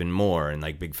into even more, and,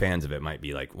 like, big fans of it might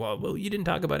be like, well, you didn't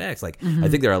talk about X. Like, I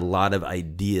think there are a lot of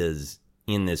ideas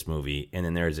in this movie, and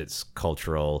then there's its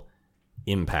cultural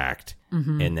impact,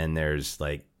 and then there's,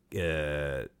 like,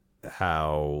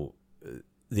 how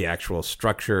the actual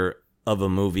structure of a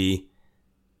movie,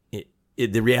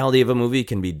 the reality of a movie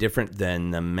can be different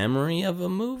than the memory of a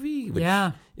movie,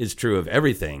 which is true of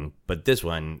everything, but this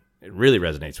one, it really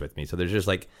resonates with me. So there's just,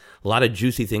 like, a lot of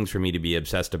juicy things for me to be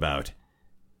obsessed about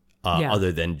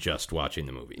other than just watching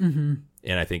the movie.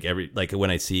 And I think when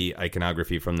I see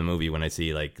iconography from the movie, when I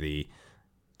see, like, the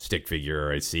stick figure,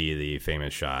 or I see the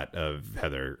famous shot of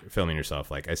Heather filming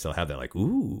herself, like, I still have that, like,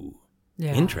 ooh,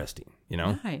 interesting, you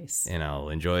know? Nice. And I'll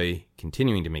enjoy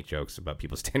continuing to make jokes about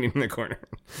people standing in the corner.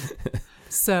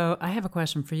 So I have a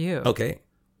question for you. Okay.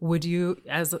 Would you,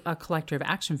 as a collector of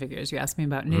action figures, you asked me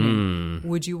about knitting,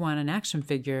 would you want an action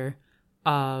figure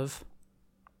of,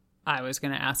 I was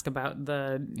going to ask about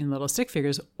the little stick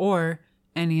figures, or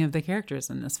any of the characters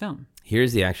in this film?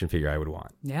 Here's the action figure I would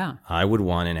want. Yeah. I would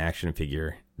want an action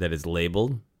figure that is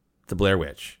labeled The Blair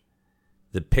Witch.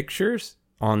 The pictures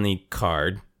on the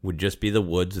card would just be the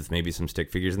woods with maybe some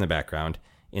stick figures in the background.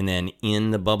 And then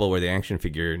in the bubble where the action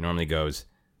figure normally goes,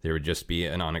 there would just be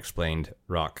an unexplained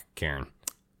rock cairn.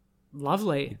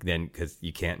 Lovely. Then, because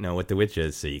you can't know what the witch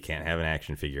is, so you can't have an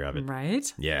action figure of it.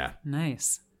 Right? Yeah.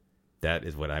 Nice. That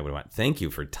is what I would want. Thank you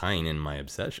for tying in my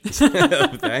obsessions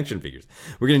with action figures.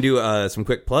 We're going to do some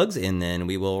quick plugs, and then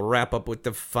we will wrap up with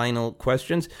the final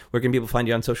questions. Where can people find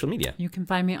you on social media? You can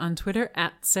find me on Twitter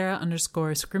at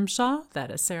Sarah_Scrimshaw. That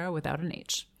is Sarah without an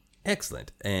H.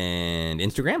 Excellent. And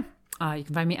Instagram? You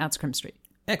can find me at Scrim Street.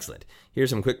 Excellent. Here's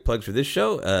some quick plugs for this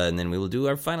show, and then we will do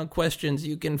our final questions.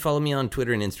 You can follow me on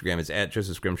Twitter and Instagram as at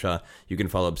Joseph Scrimshaw. You can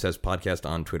follow Obsessed Podcast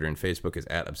on Twitter and Facebook as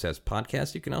at Obsessed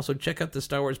Podcast. You can also check out the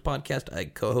Star Wars podcast I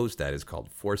co-host. That is called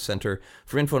Force Center.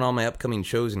 For info on all my upcoming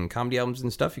shows and comedy albums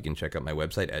and stuff, you can check out my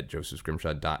website at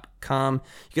josephscrimshaw.com.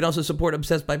 You can also support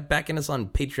Obsessed by backing us on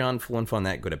Patreon. For info on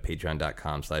that, go to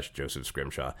patreon.com/Joseph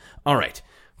Scrimshaw. All right.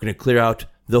 We're going to clear out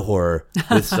the horror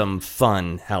with some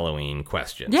fun Halloween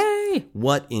questions. Yay!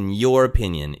 What, in your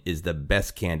opinion, is the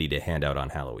best candy to hand out on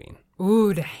Halloween?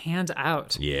 Ooh, to hand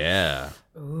out. Yeah.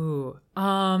 Ooh.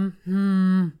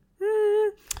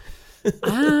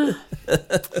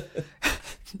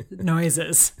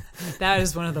 Noises. That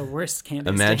is one of the worst candies.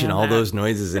 Imagine to hand all out. those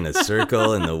noises in a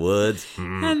circle in the woods.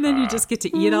 And then you just get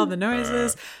to eat all the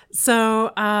noises.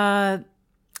 So,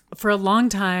 for a long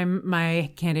time,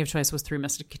 my candy of choice was Three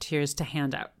Musketeers to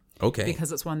hand out. Okay.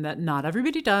 Because it's one that not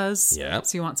everybody does. Yep.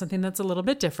 So you want something that's a little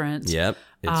bit different. Yep.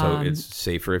 It's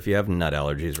safer if you have nut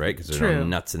allergies, right? Because there are no True.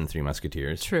 nuts in Three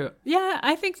Musketeers. True. Yeah,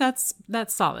 I think that's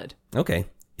solid. Okay.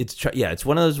 It's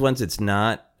one of those ones. It's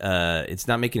not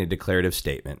making a declarative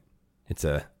statement. It's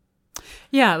a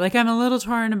Yeah, like I'm a little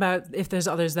torn about if there's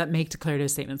others that make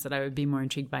declarative statements that I would be more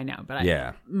intrigued by now. But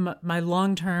my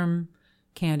long-term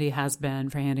candy has been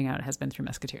Three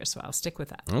Musketeers, so I'll stick with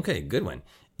that. Okay, good one.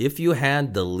 If you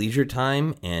had the leisure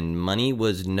time and money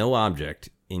was no object,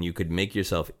 and you could make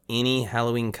yourself any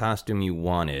Halloween costume you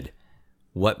wanted,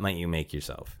 what might you make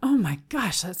yourself? Oh my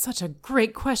gosh, that's such a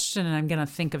great question, and I'm going to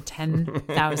think of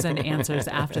 10,000 answers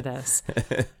after this.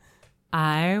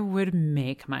 I would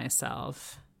make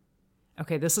myself...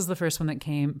 Okay, this is the first one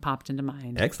that popped into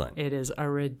mind. Excellent. It is a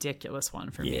ridiculous one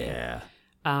for me. Yeah.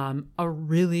 A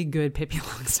really good Pippi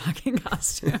Longstocking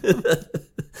costume.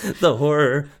 The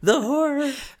horror.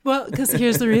 Well, because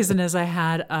here's the reason is I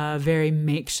had a very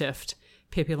makeshift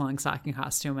Pippi Longstocking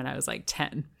costume when I was like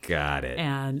 10. Got it.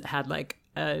 And had like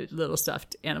a little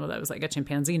stuffed animal that was like a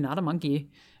chimpanzee, not a monkey,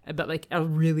 but like a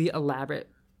really elaborate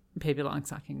Pippi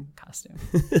Longstocking costume.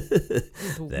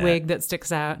 The wig that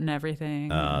sticks out and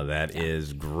everything. Oh, that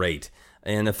is great.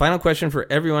 And the final question for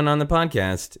everyone on the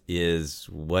podcast is,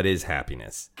 what is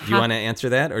happiness? Do you want to answer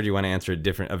that, or do you want to answer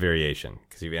a variation?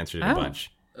 Because you've answered it a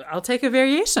bunch. I'll take a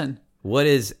variation. What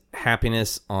is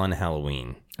happiness on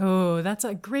Halloween? Oh, that's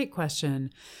a great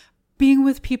question. Being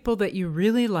with people that you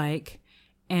really like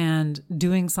and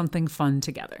doing something fun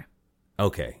together.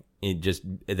 Okay. Just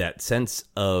that sense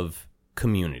of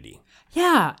community.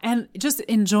 Yeah, and just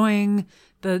enjoying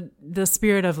the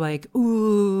spirit of like,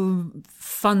 ooh,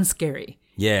 fun, scary.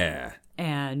 Yeah.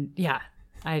 And yeah,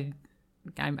 I'm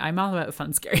all about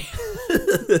fun, scary.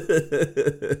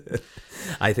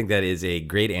 I think that is a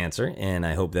great answer, and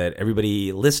I hope that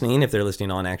everybody listening, if they're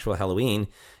listening on actual Halloween,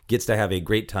 gets to have a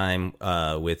great time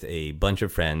with a bunch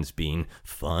of friends being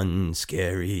fun,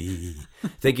 scary.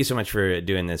 Thank you so much for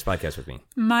doing this podcast with me.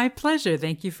 My pleasure.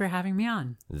 Thank you for having me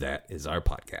on. That is our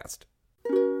podcast.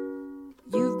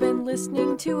 You've been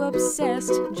listening to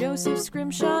Obsessed. Joseph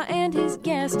Scrimshaw and his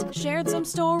guest shared some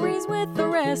stories with the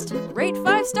rest. Rate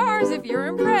 5 stars if you're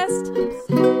impressed.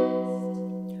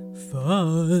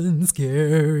 Fun,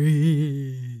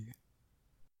 scary.